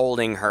he's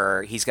holding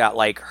her, he's got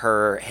like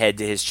her head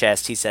to his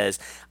chest. He says,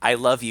 "I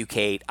love you,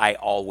 Kate. I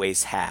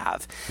always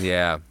have."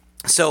 Yeah.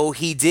 So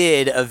he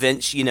did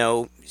eventually,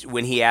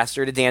 when he asked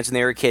her to dance when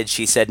they were kids,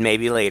 she said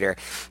maybe later.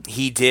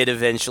 He did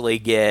eventually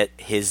get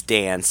his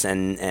dance,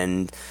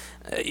 and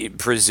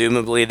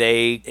presumably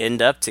they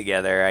end up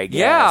together, I guess.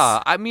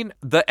 Yeah, I mean,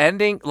 the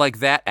ending, like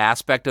that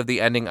aspect of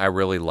the ending I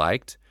really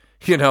liked.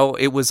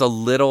 It was a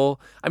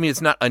little,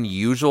 it's not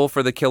unusual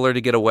for the killer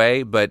to get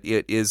away, but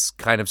it is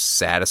kind of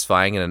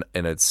satisfying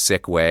in a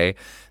sick way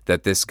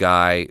that this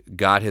guy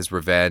got his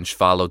revenge,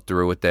 followed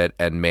through with it,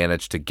 and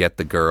managed to get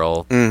the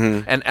girl.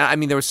 Mm-hmm.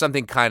 And there was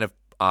something kind of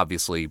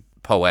obviously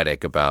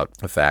poetic about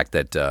the fact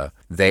that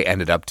they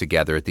ended up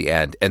together at the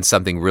end, and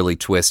something really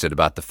twisted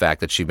about the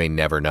fact that she may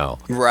never know.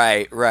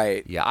 Right.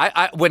 Yeah,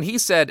 I when he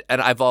said,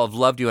 "And I've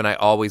loved you and I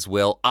always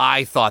will,"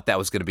 I thought that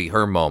was going to be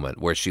her moment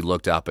where she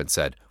looked up and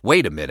said,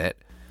 "Wait a minute."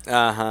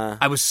 Uh-huh.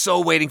 I was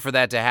so waiting for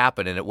that to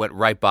happen, and it went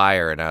right by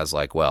her, and I was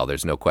like, well,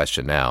 there's no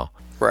question now.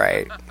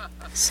 Right.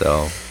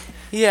 So...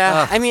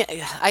 Yeah,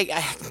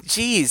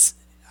 geez.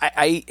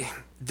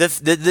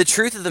 The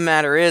truth of the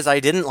matter is I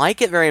didn't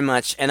like it very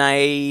much, and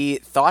I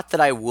thought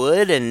that I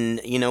would, and,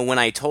 when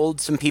I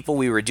told some people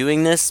we were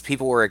doing this,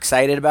 people were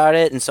excited about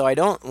it, and so I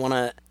don't want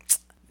to...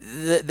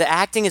 The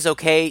acting is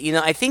okay.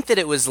 I think that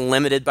it was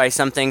limited by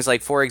some things,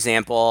 like, for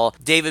example,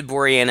 David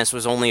Boreanaz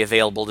was only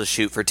available to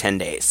shoot for 10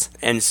 days,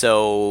 and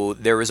so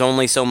there was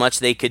only so much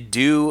they could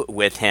do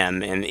with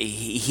him, and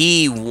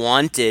he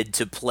wanted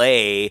to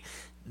play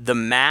the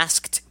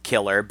masked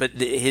killer, but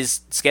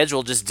his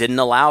schedule just didn't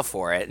allow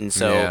for it. And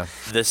so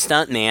the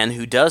stuntman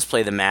who does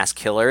play the masked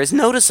killer is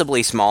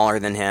noticeably smaller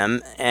than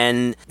him.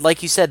 And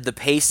like you said, the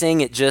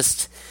pacing, it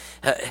just...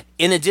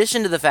 in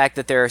addition to the fact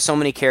that there are so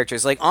many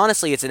characters, like,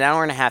 honestly, it's an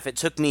hour and a half. It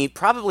took me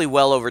probably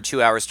well over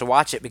 2 hours to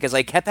watch it because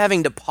I kept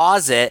having to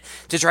pause it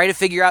to try to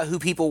figure out who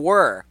people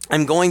were.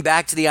 I'm going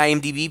back to the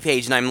IMDb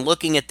page and I'm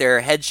looking at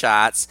their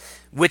headshots,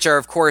 which are,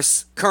 of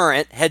course,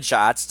 current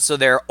headshots, so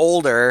they're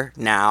older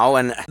now.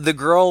 And the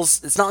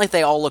girls, it's not like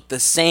they all look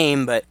the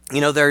same, but,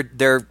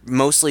 they're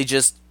mostly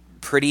just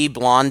pretty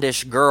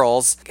blondish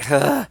girls.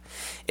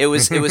 It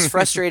was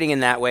frustrating in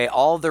that way.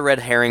 All of the red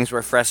herrings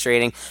were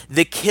frustrating.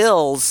 The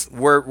kills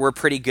were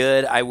pretty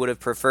good. I would have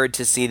preferred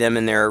to see them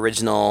in their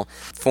original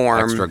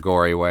form. Extra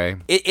gory way.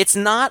 It's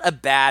not a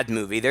bad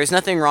movie. There's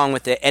nothing wrong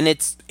with it. And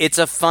it's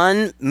a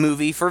fun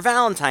movie for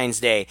Valentine's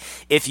Day.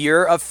 If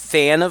you're a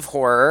fan of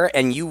horror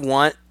and you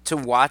want to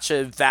watch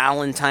a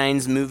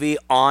Valentine's movie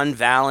on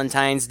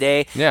Valentine's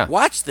Day,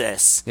 watch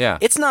this. Yeah.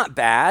 It's not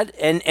bad.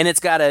 And it's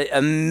got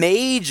a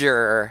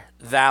major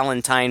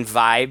Valentine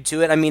vibe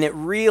to it. It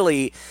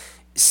really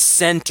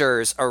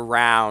centers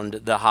around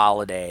the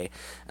holiday.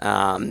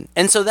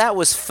 And so that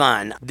was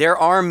fun. There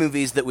are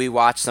movies that we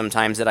watch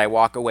sometimes that I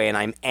walk away and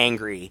I'm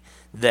angry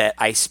that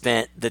I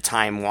spent the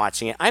time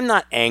watching it. I'm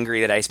not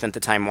angry that I spent the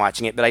time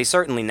watching it, but I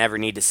certainly never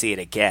need to see it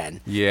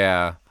again.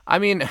 Yeah. I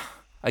mean,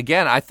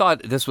 again, I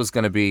thought this was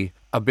going to be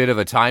a bit of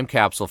a time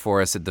capsule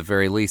for us at the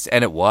very least,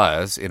 and it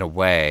was, in a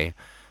way.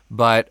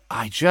 But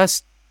I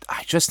just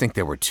think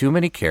there were too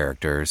many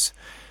characters.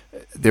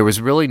 There was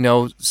really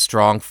no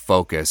strong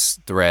focus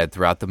thread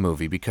throughout the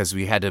movie because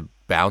we had to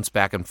bounce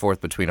back and forth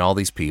between all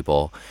these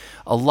people.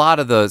 A lot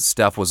of the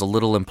stuff was a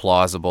little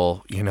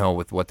implausible,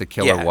 with what the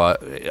killer was.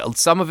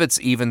 Some of it's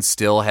even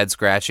still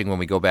head-scratching when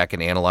we go back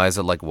and analyze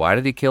it. Like, why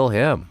did he kill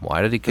him?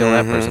 Why did he kill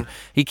that person?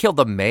 He killed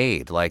the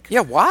maid. Like,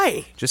 yeah,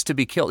 why? Just to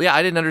be killed. Yeah,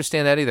 I didn't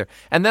understand that either.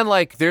 And then,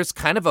 there's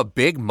kind of a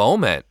big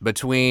moment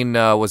between,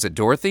 was it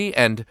Dorothy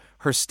and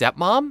her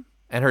stepmom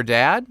and her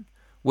dad?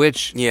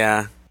 Which...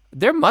 yeah.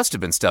 There must have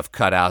been stuff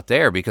cut out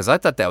there because I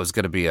thought that was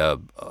going to be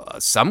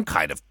some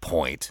kind of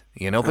point,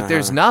 but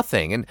there's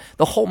nothing. And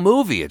the whole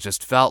movie, it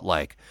just felt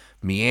like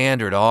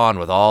meandered on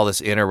with all this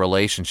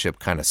interrelationship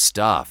kind of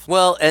stuff.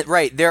 Well,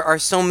 right. There are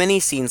so many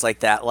scenes like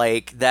that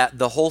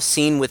the whole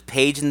scene with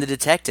Paige and the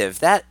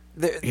detective,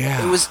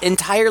 it was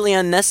entirely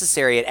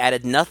unnecessary. It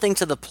added nothing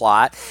to the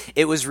plot.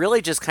 It was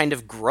really just kind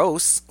of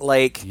gross.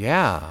 What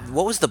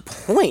was the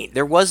point?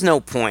 There was no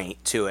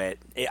point to it.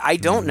 I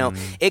don't know.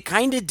 It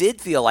kind of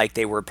did feel like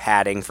they were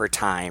padding for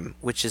time,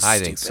 which is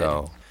stupid. I think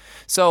so.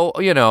 So,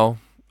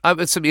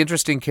 some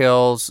interesting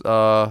kills.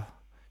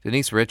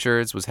 Denise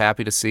Richards, was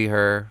happy to see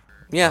her.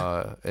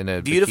 Yeah. In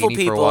a beautiful bikini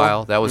people for a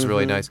while. That was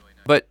really nice.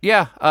 But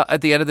yeah,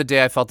 at the end of the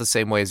day, I felt the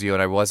same way as you,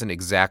 and I wasn't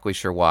exactly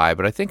sure why,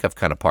 but I think I've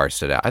kind of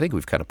parsed it out. I think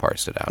we've kind of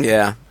parsed it out.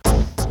 Yeah.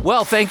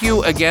 Well, thank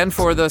you again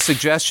for the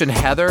suggestion,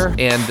 Heather,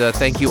 and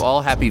thank you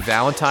all. Happy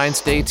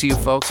Valentine's Day to you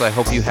folks. I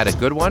hope you had a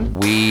good one.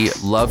 We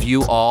love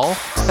you all.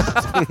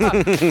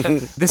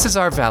 This is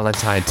our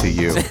Valentine to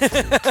you.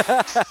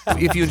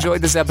 If you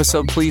enjoyed this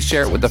episode, please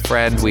share it with a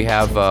friend. We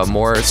have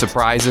more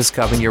surprises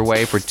coming your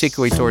way,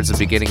 particularly towards the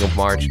beginning of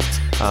March.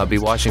 Be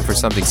watching for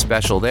something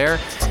special there.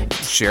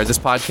 Share this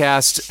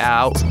podcast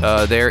out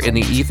there in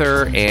the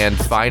ether and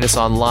find us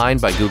online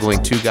by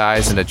Googling Two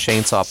Guys and a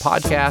Chainsaw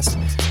Podcast.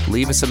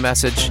 Leave us a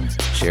message.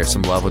 Share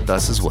some love with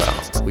us as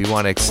well. We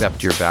want to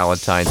accept your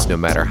Valentines no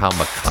matter how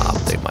macabre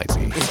they might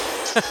be.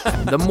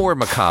 The more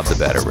macabre, the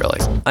better, really.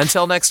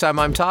 Until next time,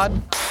 I'm Todd.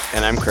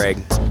 And I'm Craig.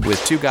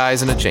 With Two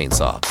Guys and a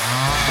Chainsaw.